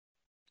Smith.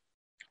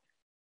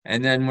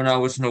 And then when I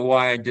was in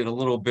Hawaii, I did a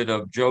little bit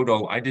of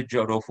Jodo. I did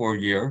Jodo for a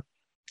year.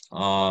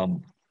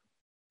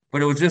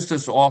 But it was just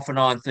this off and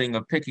on thing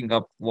of picking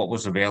up what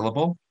was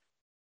available.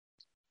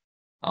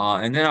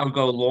 And then I would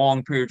go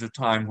long periods of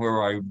time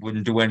where I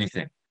wouldn't do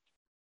anything.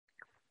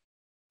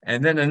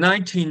 And then in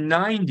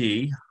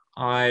 1990,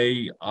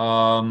 and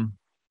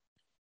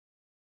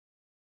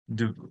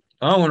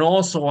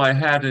also I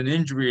had an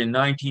injury in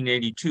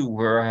 1982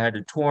 where I had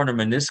to torn a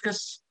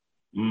meniscus.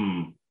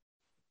 Mm.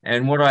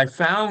 And what I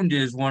found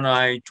is when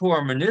I tore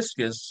a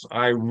meniscus,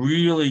 I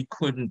really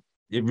couldn't,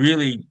 it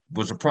really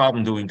was a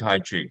problem doing Tai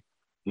Chi.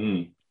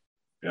 Mm.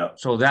 Yeah.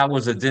 So that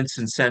was a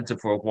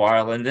disincentive for a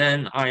while. And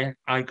then I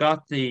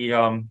got the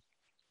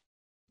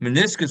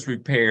meniscus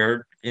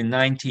repaired in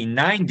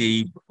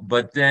 1990,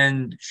 but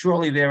then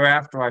shortly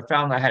thereafter, I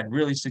found I had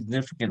really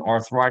significant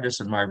arthritis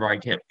in my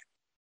right hip.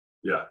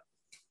 Yeah.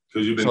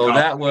 Because you've been So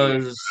that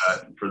was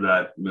for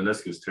that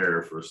meniscus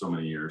tear for so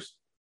many years.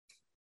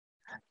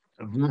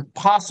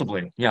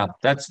 Possibly. Yeah,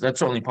 that's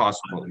certainly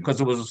possible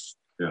because it was.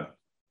 Yeah.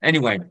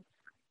 Anyway,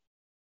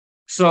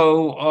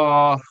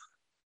 so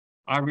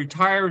I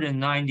retired in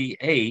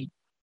 98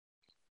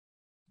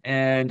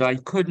 and I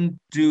couldn't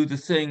do the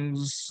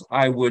things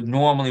I would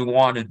normally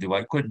want to do.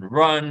 I couldn't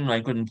run,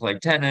 I couldn't play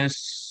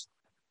tennis.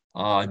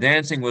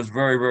 Dancing was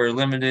very, very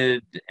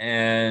limited,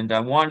 and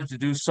I wanted to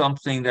do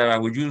something that I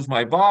would use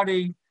my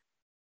body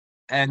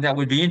and that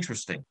would be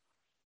interesting.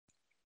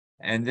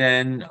 And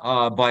then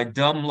by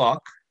dumb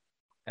luck,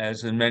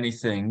 as in many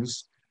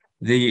things,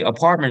 the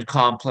apartment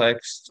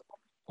complex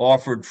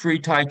offered free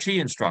Tai Chi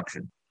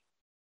instruction.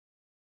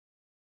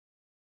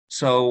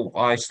 So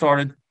I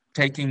started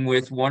taking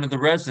with one of the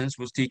residents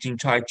was teaching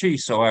Tai Chi.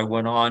 So I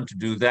went on to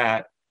do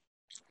that.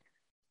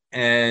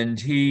 And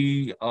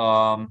he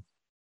brought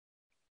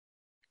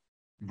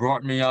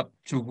me up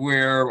to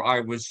where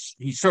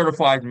he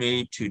certified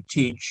me to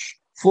teach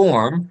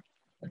form,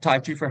 Tai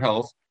Chi for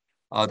Health,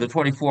 the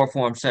 24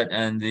 form set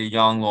and the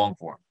Yang Long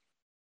form.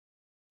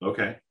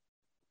 Okay.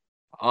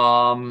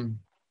 In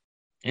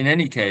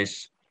any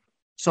case,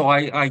 so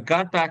I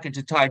got back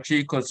into Tai Chi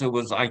because it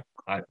was about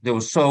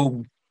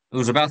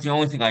the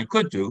only thing I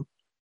could do.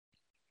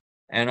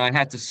 And I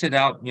had to sit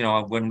out,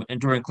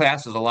 during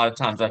classes, a lot of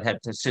times I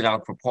had to sit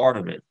out for part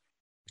of it.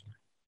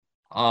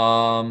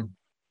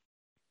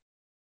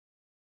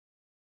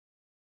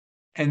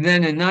 And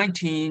then in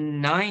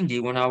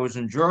 1990, when I was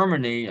in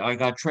Germany, I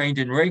got trained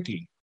in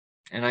Reiki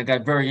and I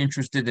got very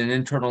interested in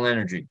internal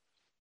energy.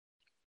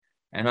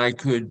 And I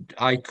could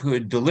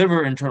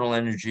deliver internal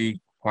energy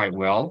quite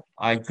well.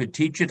 I could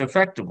teach it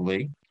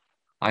effectively.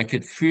 I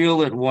could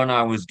feel it when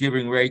I was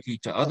giving Reiki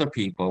to other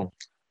people,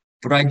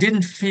 but I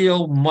didn't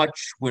feel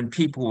much when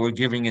people were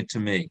giving it to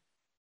me.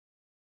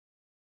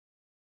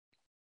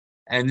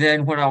 And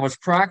then when I was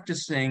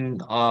practicing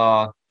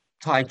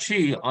Tai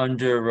Chi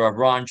under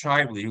Ron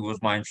Chively, who was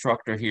my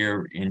instructor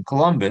here in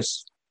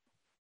Columbus,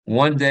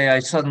 one day I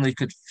suddenly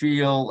could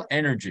feel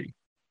energy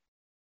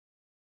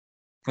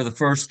for the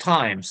first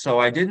time. So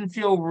I didn't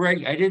feel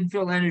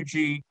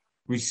energy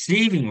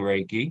receiving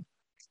Reiki.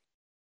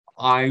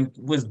 I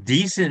was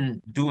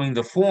decent doing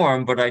the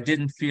form, but I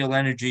didn't feel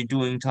energy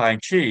doing Tai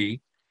Chi.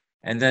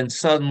 And then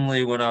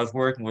suddenly when I was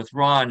working with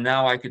Ron,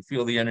 now I could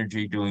feel the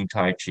energy doing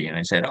Tai Chi. And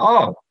I said,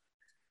 oh,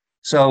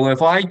 so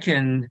if I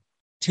can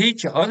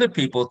teach other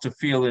people to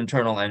feel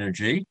internal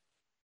energy,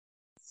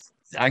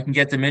 I can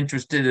get them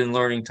interested in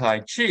learning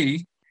Tai Chi,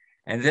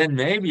 and then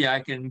maybe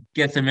I can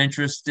get them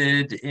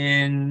interested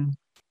in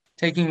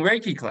taking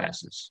Reiki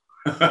classes.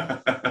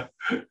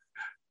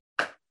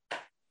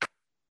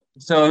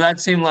 So that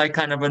seemed like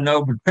kind of a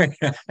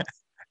no-brainer.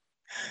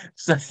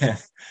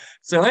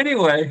 So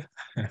anyway,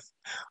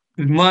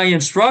 my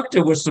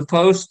instructor was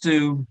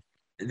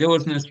there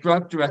was an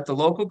instructor at the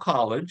local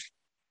college,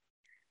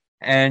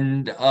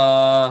 and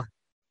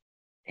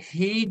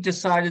he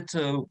decided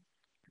to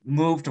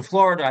move to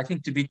Florida, I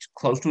think, to be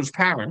close to his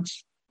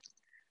parents.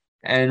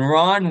 And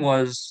Ron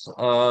was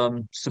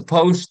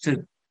supposed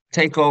to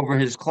take over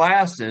his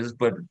classes,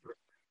 but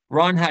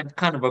Ron had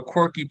kind of a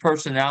quirky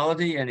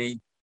personality, and he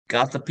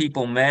got the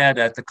people mad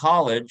at the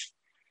college.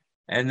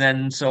 And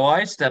then so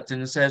I stepped in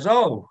and says,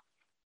 "Oh,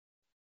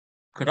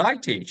 could I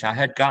teach?" I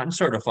had gotten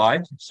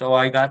certified, so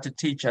I got to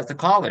teach at the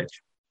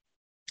college.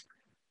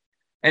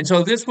 And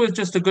so this was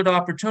just a good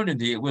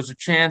opportunity. It was a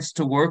chance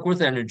to work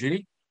with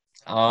energy.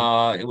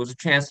 It was a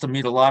chance to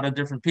meet a lot of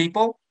different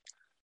people.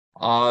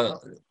 Uh,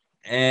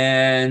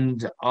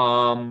 and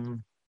I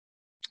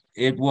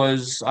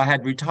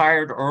had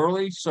retired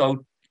early,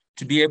 so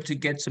to be able to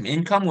get some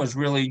income was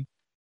really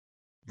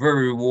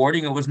very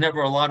rewarding. It was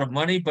never a lot of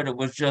money, but it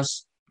was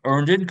just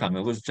earned income.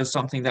 It was just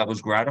something that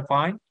was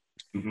gratifying.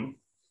 Mm-hmm.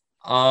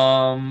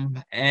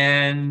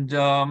 And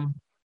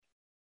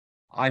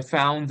I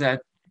found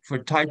that for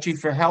Tai Chi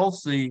for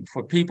Health,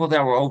 for people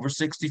that were over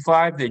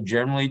 65, they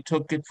generally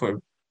took it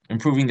for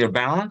improving their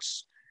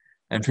balance.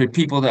 And for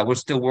people that were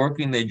still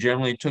working, they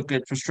generally took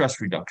it for stress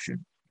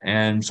reduction.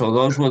 And so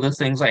those were the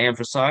things I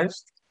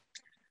emphasized.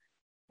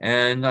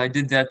 And I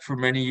did that for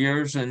many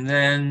years. And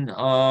then,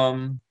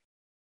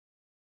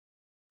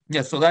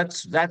 yeah, so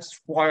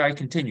that's why I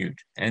continued.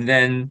 And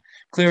then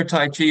Clear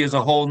Tai Chi is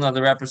a whole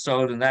nother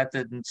episode, and that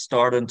didn't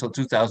start until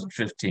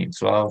 2015.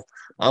 So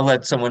I'll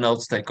let someone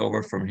else take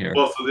over from here.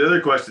 Well, so the other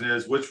question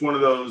is, which one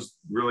of those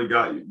really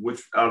got you,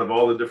 which out of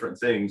all the different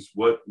things,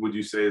 what would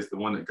you say is the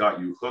one that got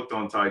you hooked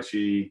on Tai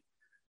Chi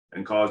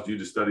and caused you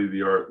to study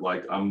the art?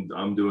 Like,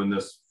 I'm doing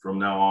this from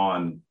now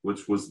on.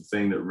 Which was the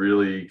thing that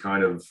really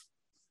kind of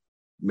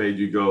made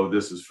you go,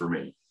 this is for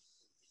me?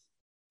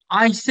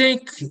 I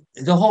think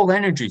the whole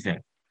energy thing.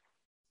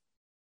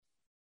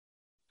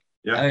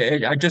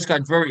 Yeah. I just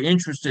got very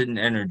interested in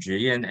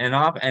energy and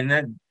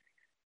then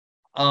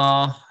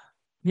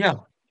yeah.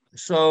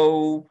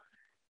 So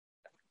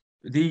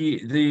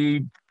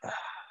the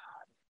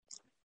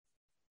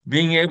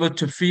being able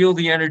to feel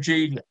the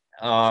energy,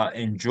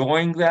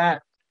 enjoying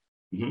that,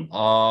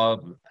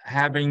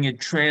 having it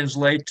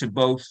translate to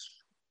both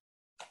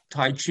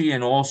Tai Chi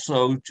and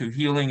also to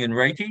healing and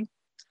Reiki.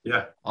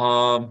 Yeah.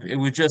 It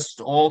was just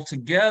all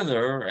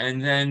together.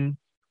 And then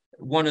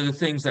one of the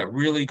things that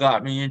really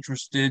got me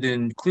interested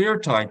in Clear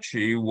Tai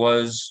Chi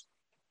was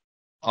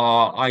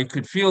I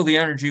could feel the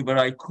energy, but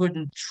I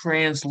couldn't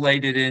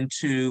translate it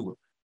into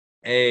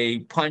a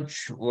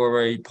punch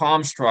or a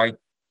palm strike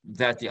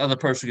that the other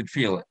person could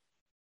feel it.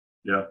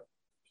 Yeah.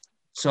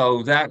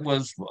 So that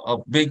was a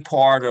big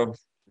part of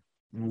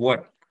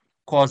what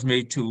caused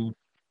me to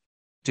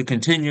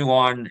continue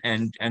on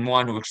and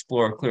want to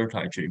explore Clear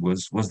Tai Chi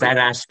was that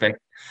aspect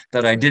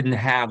that I didn't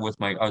have with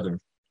my other.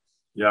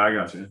 Yeah, I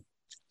got you.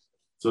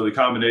 So the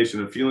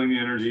combination of feeling the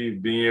energy,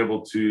 being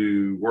able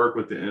to work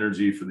with the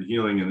energy for the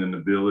healing, and then the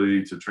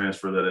ability to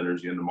transfer that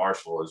energy into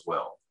martial as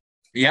well.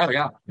 Yeah.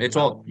 It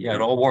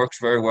all works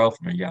very well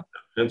for me. Yeah.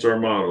 Hence our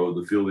motto,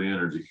 to feel the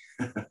energy.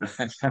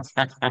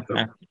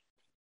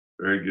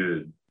 Very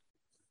good.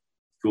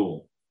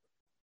 Cool.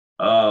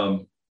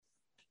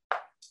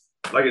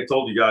 Like I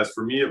told you guys,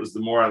 for me, it was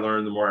the more I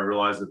learned, the more I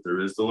realized that there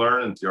is to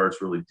learn, and the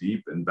art's really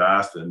deep and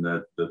vast, and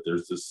that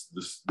there's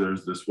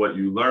this what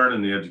you learn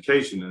in the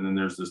education, and then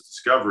there's this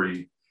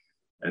discovery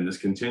and this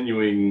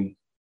continuing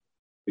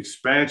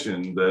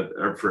expansion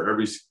that for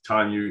every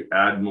time you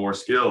add more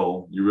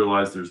skill, you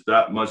realize there's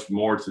that much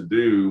more to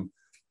do,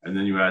 and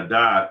then you add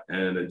that,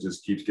 and it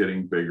just keeps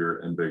getting bigger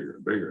and bigger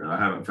and bigger. And I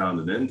haven't found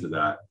an end to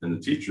that. And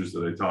the teachers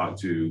that I talk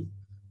to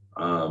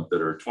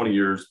that are 20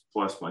 years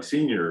plus my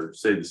senior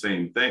say the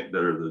same thing,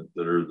 that are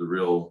the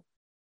real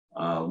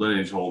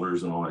lineage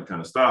holders and all that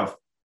kind of stuff.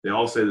 They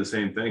all say the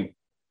same thing,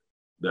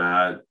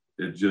 that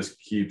it just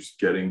keeps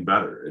getting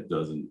better.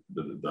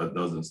 That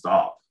doesn't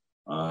stop.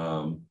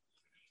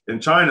 In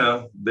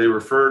China, they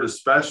refer to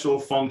special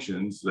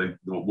functions,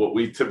 what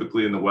we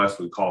typically in the West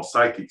would call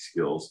psychic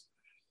skills.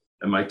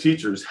 And my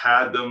teachers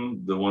had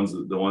them, the ones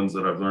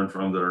that I've learned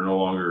from that are no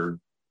longer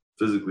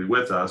physically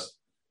with us.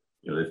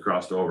 They've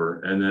crossed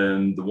over. And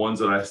then the ones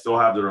that I still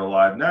have that are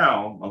alive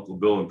now, Uncle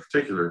Bill in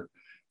particular,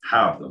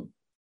 have them.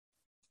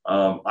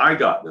 I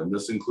got them.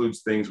 This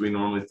includes things we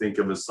normally think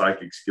of as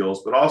psychic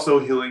skills, but also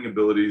healing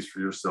abilities for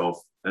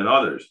yourself and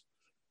others.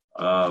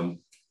 For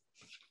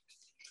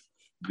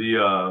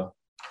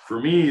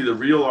me, the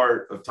real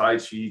art of Tai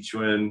Chi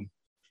Chuan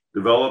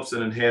develops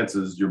and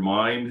enhances your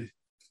mind,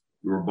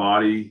 your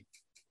body,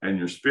 and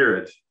your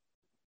spirit,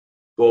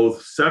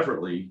 both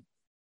separately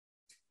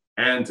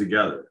and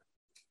together.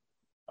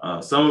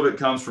 Some of it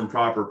comes from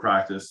proper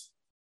practice,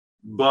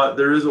 but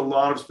there is a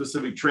lot of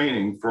specific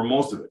training for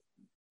most of it.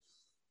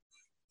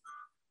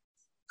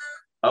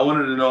 I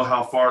wanted to know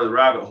how far the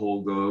rabbit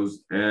hole goes,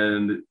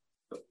 and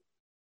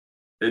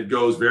it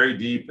goes very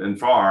deep and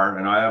far,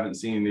 and I haven't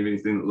seen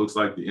anything that looks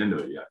like the end of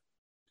it yet.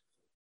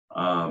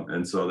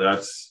 And so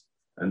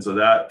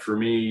that for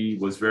me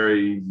was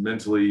very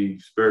mentally,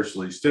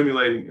 spiritually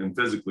stimulating, and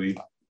physically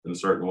in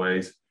certain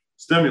ways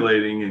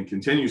stimulating, and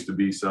continues to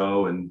be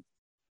so. And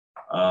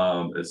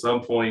at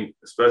some point,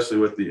 especially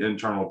with the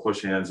internal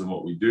push hands and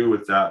what we do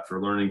with that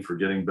for learning, for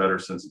getting better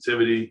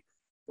sensitivity,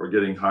 or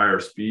getting higher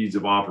speeds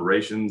of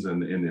operations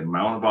and in the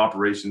amount of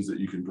operations that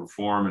you can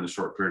perform in a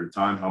short period of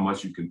time, how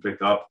much you can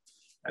pick up,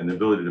 and the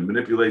ability to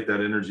manipulate that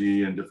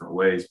energy in different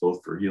ways,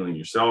 both for healing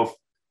yourself,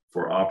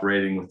 for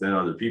operating within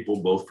other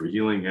people, both for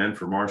healing and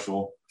for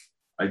martial.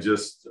 I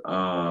just,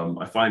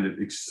 I find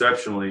it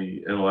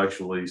exceptionally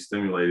intellectually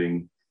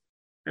stimulating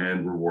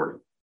and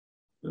rewarding.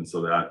 And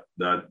so that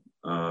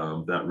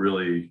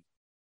really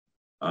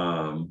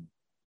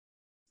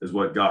is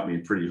what got me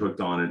pretty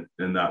hooked on it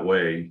in that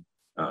way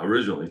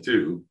originally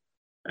too.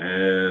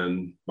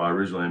 And by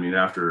originally, I mean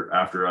after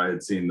I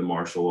had seen the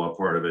martial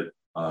part of it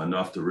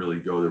enough to really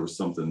go, there was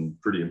something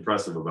pretty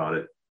impressive about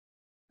it.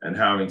 And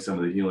having some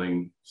of the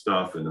healing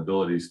stuff and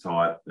abilities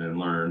taught and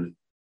learned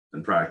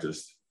and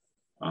practiced,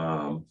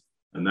 and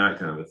that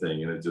kind of a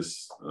thing. And it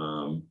just,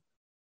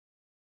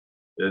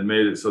 it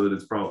made it so that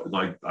it's probably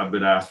like I've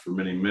been asked for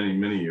many, many,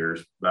 many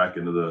years back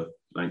into the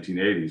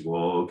 1980s.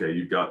 Well, okay,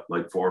 you've got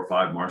like 4 or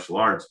 5 martial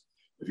arts.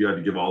 If you had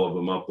to give all of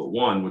them up but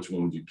one, which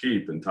one would you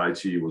keep? And Tai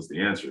Chi was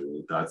the answer.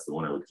 That's the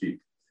one I would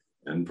keep.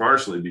 And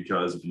partially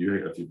because if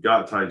you've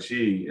got Tai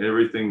Chi,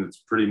 everything that's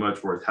pretty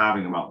much worth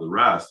having about the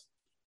rest,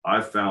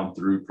 I've found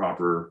through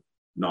proper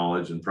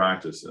knowledge and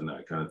practice and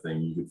that kind of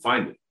thing, you could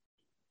find it.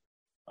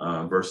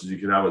 Versus you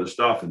could have other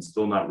stuff and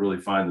still not really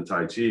find the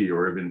Tai Chi,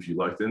 or even if you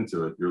lucked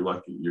into it, you're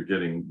lucky you're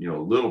getting,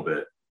 a little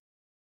bit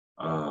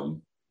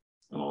and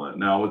all that.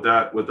 Now with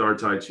our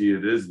Tai Chi,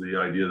 it is the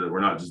idea that we're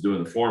not just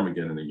doing the form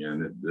again and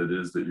again. It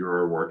is that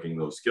you're working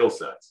those skill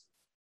sets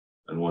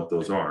and what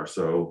those are.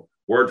 So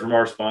word from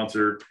our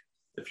sponsor,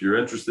 if you're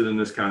interested in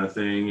this kind of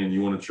thing and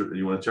you want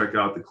to check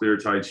out the Clear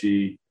Tai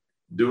Chi,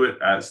 do it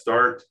at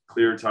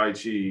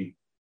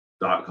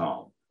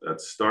startcleartaichi.com.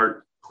 That's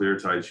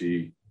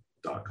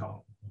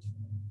startcleartaichi.com.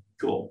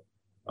 Cool.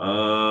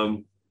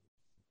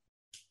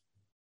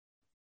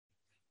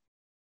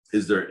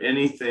 Is there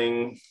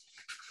anything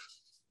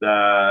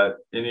that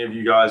any of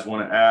you guys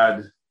want to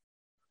add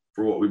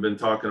for what we've been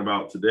talking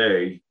about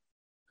today?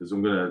 Because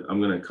I'm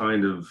gonna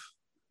kind of,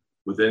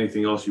 with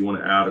anything else you want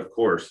to add, of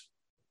course.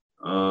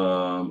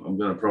 I'm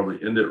gonna probably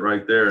end it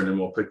right there, and then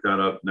we'll pick that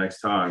up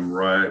next time,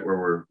 right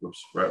where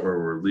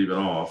we're leaving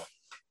off.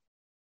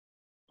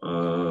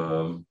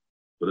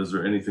 But is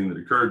there anything that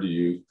occurred to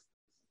you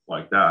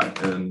like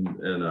that? And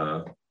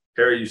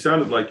Harry, you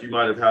sounded like you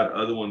might have had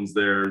other ones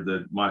there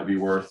that might be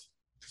worth,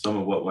 some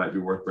of what might be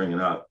worth bringing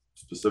up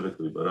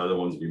specifically, but other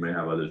ones you may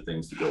have other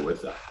things to go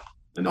with that.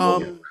 And then we'll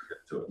get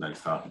to it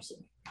next time. So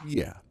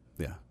yeah.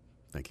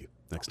 Thank you.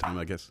 Next time,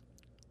 I guess.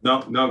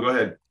 No, go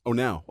ahead. Oh,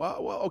 now.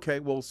 Well, okay.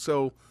 Well,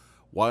 so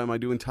why am I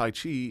doing Tai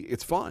Chi?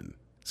 It's fun,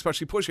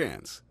 especially push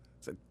hands.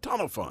 It's a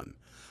ton of fun.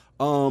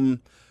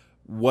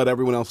 What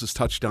everyone else has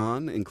touched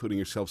on, including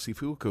yourself,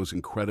 Sifu, goes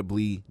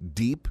incredibly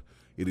deep.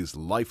 It is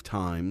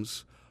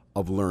lifetimes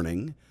of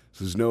learning.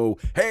 So there's no,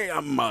 hey,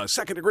 I'm a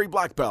 2nd degree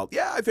black belt.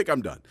 Yeah, I think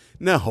I'm done.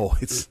 No,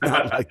 it's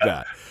not like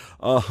that.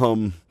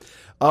 One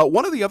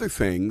of the other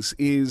things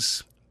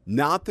is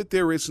not that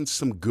there isn't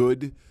some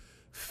good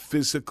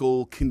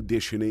physical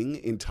conditioning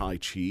in Tai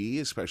Chi,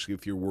 especially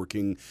if you're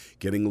working,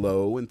 getting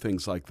low and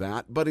things like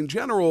that. But in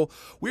general,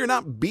 we are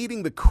not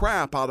beating the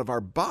crap out of our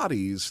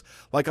bodies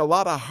like a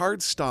lot of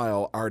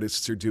hardstyle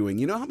artists are doing.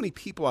 You know how many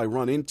people I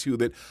run into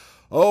that,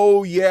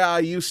 oh yeah, I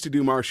used to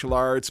do martial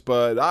arts,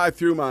 but I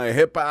threw my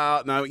hip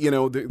out. Now,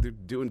 they're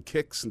doing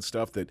kicks and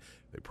stuff that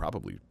they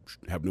probably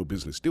have no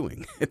business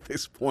doing at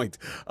this point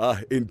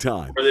in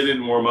time. Or they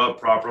didn't warm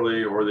up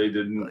properly, or they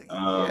didn't,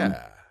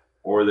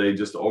 or they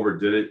just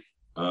overdid it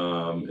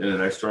in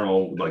an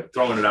external, like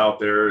throwing it out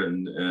there.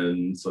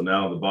 And so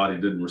now the body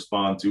didn't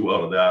respond too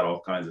well to that,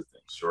 all kinds of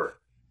things. Sure.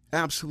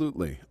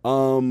 Absolutely.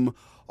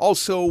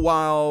 Also,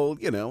 while,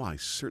 I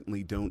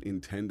certainly don't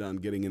intend on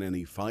getting in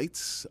any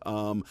fights,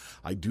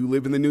 I do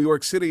live in the New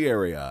York City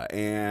area,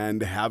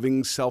 and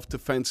having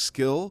self-defense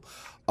skill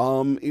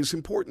is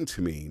important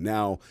to me.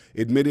 Now,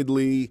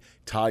 admittedly,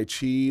 Tai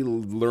Chi,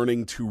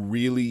 learning to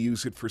really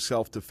use it for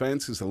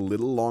self-defense is a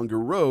little longer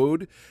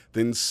road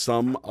than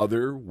some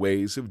other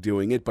ways of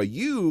doing it, but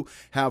you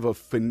have a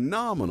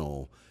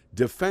phenomenal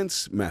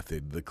defense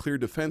method, the clear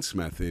defense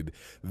method,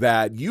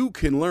 that you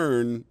can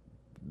learn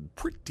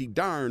pretty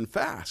darn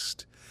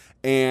fast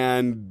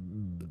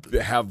and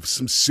have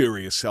some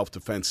serious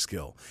self-defense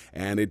skill.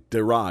 And it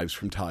derives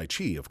from Tai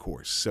Chi, of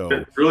course. So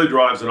it really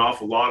drives an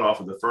awful lot off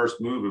of the first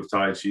move of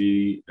Tai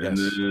Chi, and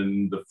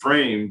then the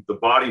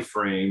body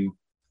frame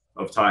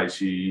of Tai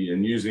Chi,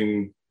 and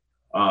using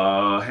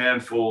a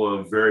handful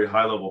of very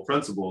high-level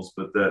principles,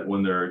 but that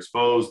when they're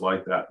exposed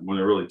like that, when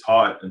they're really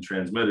taught and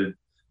transmitted,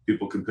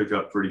 people can pick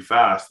up pretty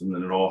fast, and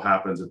then it all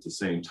happens at the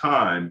same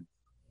time,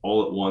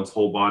 all at once,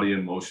 whole body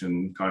in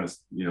motion, kind of,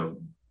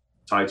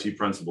 Tai Chi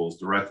principles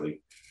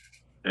directly.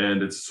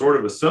 And it's sort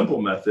of a simple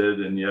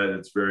method, and yet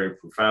it's very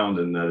profound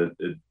in that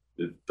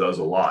it does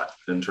a lot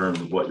in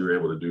terms of what you're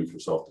able to do for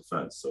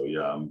self-defense. So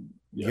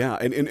yeah.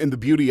 And the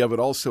beauty of it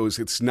also is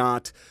it's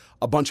not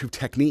a bunch of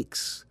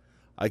techniques.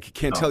 I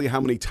can't tell you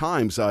how many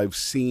times I've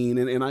seen,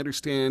 and I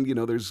understand,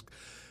 there's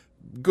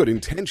good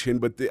intention,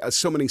 but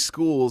so many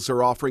schools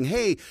are offering,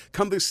 hey,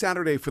 come this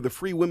Saturday for the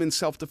free women's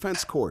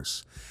self-defense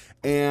course.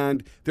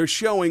 And they're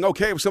showing,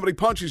 okay, if somebody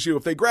punches you,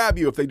 if they grab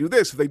you, if they do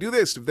this, if they do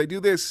this, if they do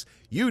this,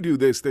 you do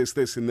this, this,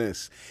 this, and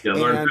this. Yeah,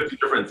 learn 50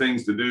 different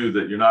things to do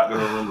that you're not going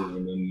to remember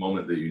in the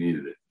moment that you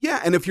needed it.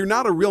 Yeah, and if you're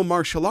not a real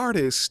martial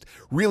artist,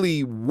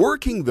 really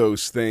working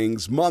those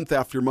things month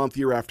after month,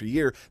 year after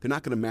year, they're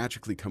not going to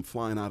magically come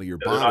flying out of your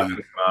body. They're not going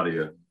to come out of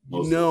you.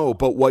 No,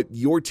 but what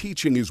you're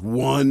teaching is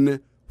one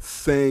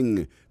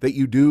thing that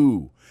you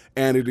do,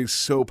 and it is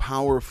so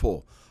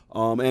powerful.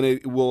 And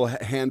it will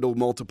handle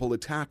multiple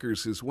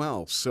attackers as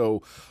well.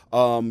 So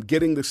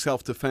getting the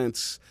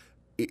self-defense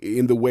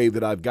in the way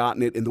that I've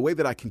gotten it, in the way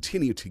that I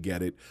continue to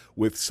get it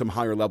with some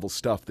higher level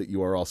stuff that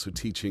you are also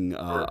teaching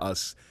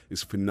us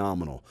is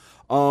phenomenal.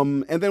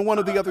 And then one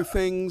of the other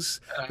things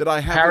that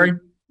I have... Harry?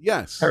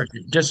 Yes. Harry,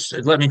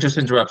 let me just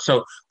interrupt.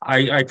 So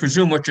I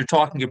presume what you're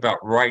talking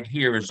about right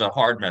here is the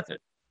hard method.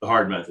 The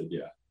hard method,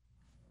 yeah.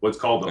 What's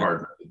called the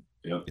hard method.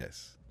 Yep.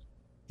 Yes.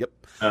 Yep.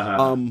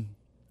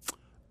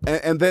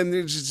 And then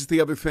there's just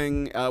the other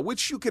thing,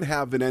 which you could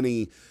have in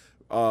any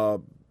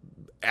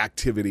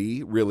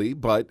activity, really,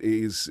 but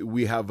is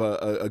we have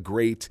a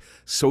great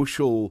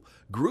social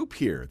group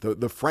here,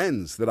 the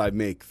friends that I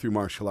make through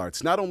martial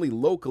arts, not only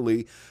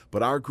locally,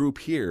 but our group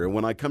here. And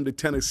when I come to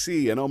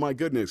Tennessee, and oh my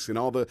goodness, and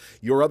all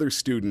your other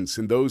students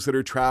and those that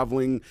are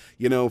traveling,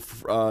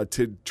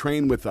 to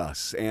train with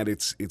us, and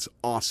it's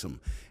awesome.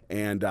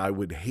 And I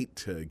would hate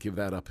to give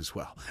that up as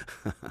well.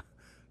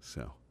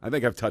 So I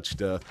think I've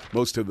touched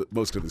most of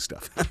the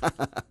stuff.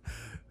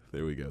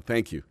 There we go.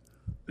 Thank you.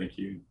 Thank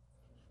you.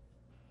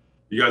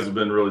 You guys have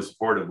been really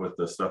supportive with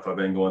the stuff I've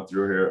been going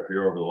through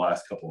here over the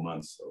last couple of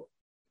months. So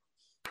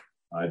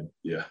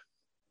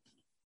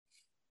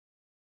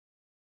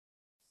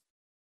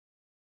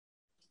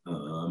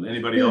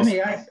anybody else?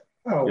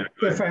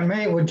 If I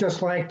may, would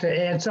just like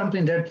to add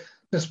something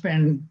that's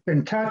been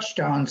touched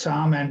on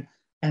some,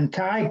 and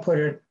Ty put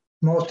it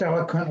most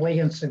eloquently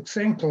and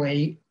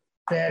succinctly,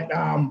 that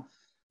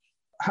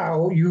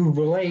how you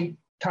relate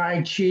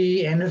Tai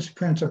Chi and its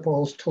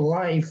principles to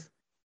life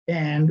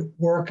and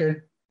work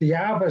it the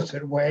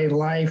opposite way,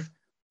 life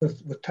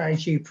with Tai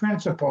Chi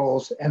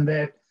principles. And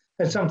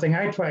that's something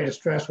I try to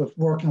stress with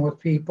working with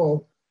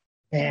people.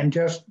 And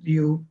just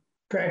you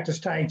practice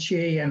Tai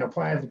Chi and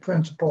apply the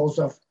principles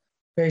of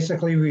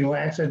basically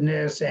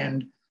relaxedness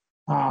and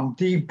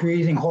deep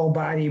breathing, whole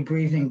body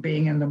breathing,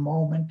 being in the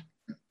moment.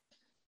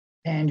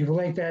 And you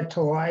relate that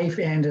to life,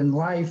 and in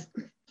life,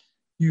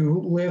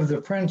 you live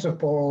the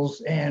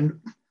principles and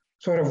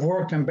sort of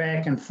work them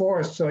back and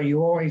forth. So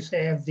you always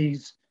have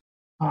these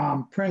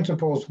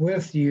principles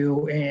with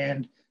you.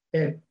 And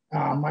I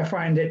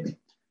find that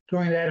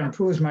doing that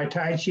improves my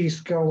Tai Chi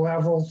skill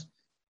levels,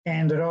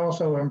 and it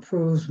also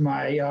improves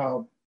my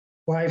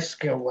life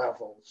skill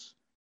levels.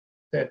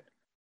 That,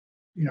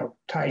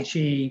 Tai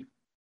Chi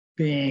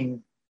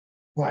being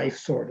life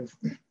sort of,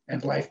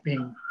 and life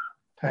being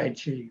Tai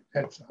Chi.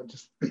 That's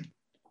just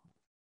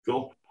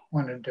cool.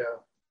 Wanted to.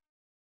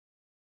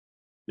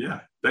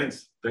 Yeah,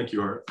 thanks. Thank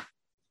you, Art.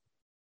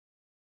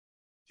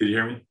 Can you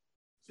hear me?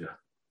 Yeah.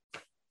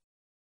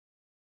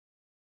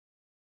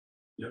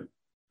 Yep.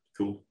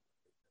 Cool.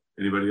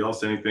 Anybody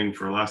else? Anything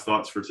for last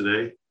thoughts for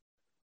today?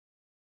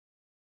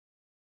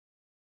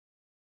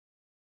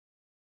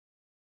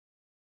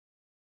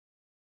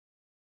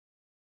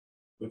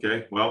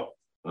 Okay, well,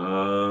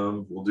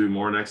 we'll do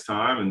more next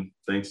time, and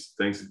thanks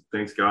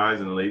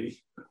guys and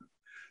lady.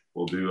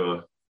 We'll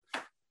do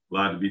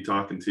glad to be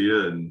talking to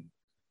you and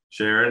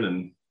sharing.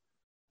 And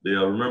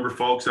remember,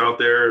 folks out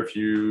there, if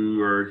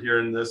you are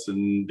hearing this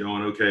and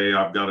going, okay,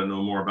 I've got to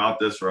know more about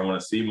this, or I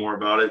want to see more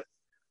about it,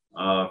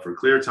 for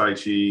Clear Tai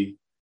Chi,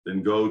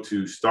 then go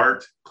to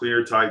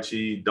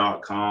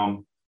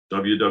startcleartaichi.com,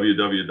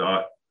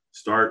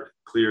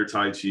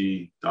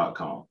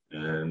 www.startcleartaichi.com,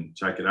 and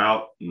check it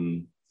out,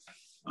 and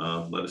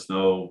let us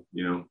know,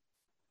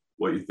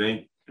 what you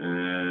think.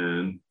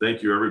 And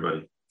thank you,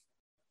 everybody.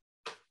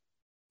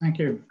 Thank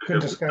you.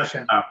 Good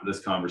discussion. After this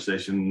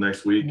conversation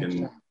next week,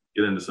 and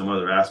get into some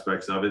other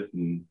aspects of it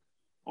and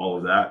all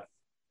of that.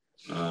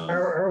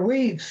 Are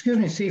we, excuse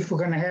me, see if we're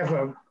going to have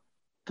a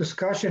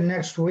discussion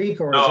next week,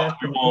 or no, is that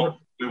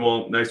we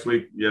won't next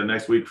week. Yeah,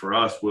 next week for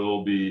us it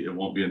won't be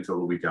until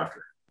the week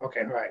after.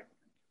 Okay, right.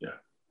 Yeah.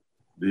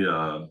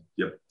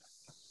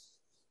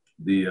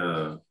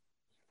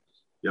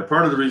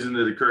 Part of the reason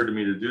it occurred to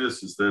me to do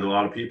this is that a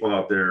lot of people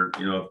out there,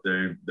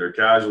 if they're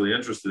casually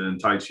interested in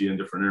Tai Chi and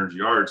different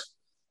energy arts,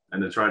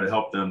 and to try to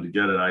help them to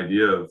get an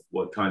idea of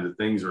what kinds of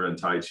things are in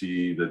Tai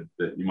Chi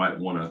that you might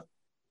want to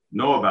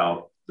know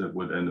about, that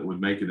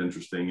would make it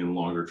interesting and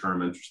longer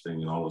term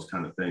interesting and all those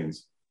kind of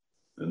things.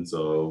 And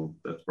so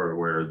that's part of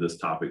where this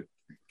topic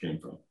came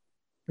from.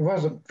 It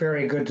was a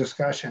very good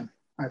discussion,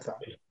 I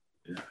thought.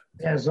 Yeah.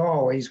 As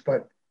always,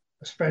 but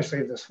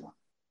especially this one.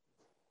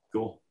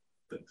 Cool.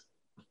 Thanks.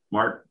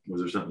 Mark,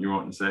 was there something you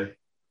wanted to say?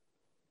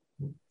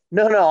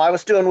 No, I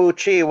was doing Wu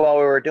Chi while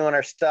we were doing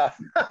our stuff.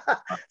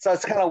 So I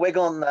was kind of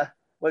wiggling the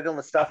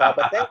stuff out.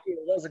 But thank you.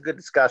 It was a good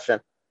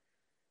discussion.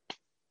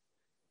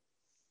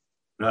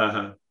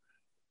 All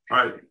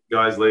right,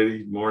 guys,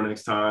 lady, more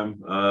next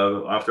time.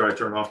 After I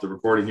turn off the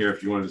recording here,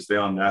 if you wanted to stay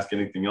on and ask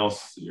anything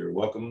else, you're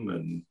welcome.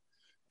 And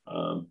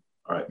all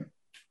right.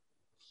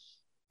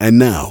 And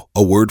now,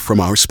 a word from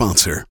our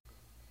sponsor.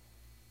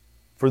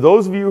 For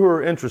those of you who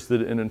are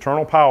interested in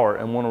internal power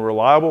and want a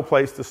reliable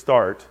place to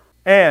start,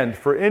 and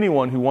for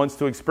anyone who wants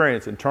to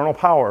experience internal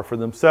power for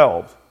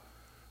themselves,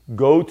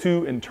 go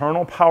to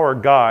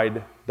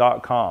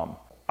internalpowerguide.com.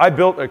 I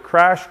built a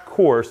crash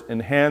course in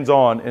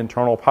hands-on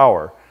internal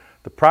power.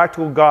 The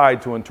Practical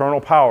Guide to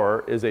Internal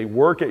Power is a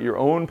work at your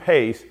own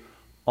pace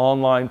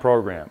online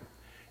program.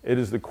 It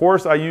is the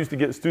course I use to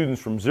get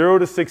students from 0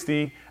 to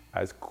 60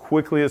 as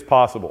quickly as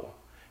possible,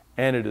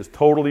 and it is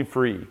totally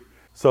free.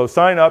 So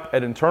sign up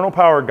at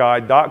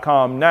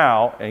internalpowerguide.com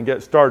now and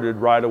get started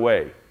right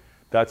away.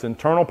 That's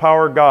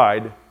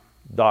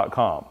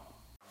internalpowerguide.com.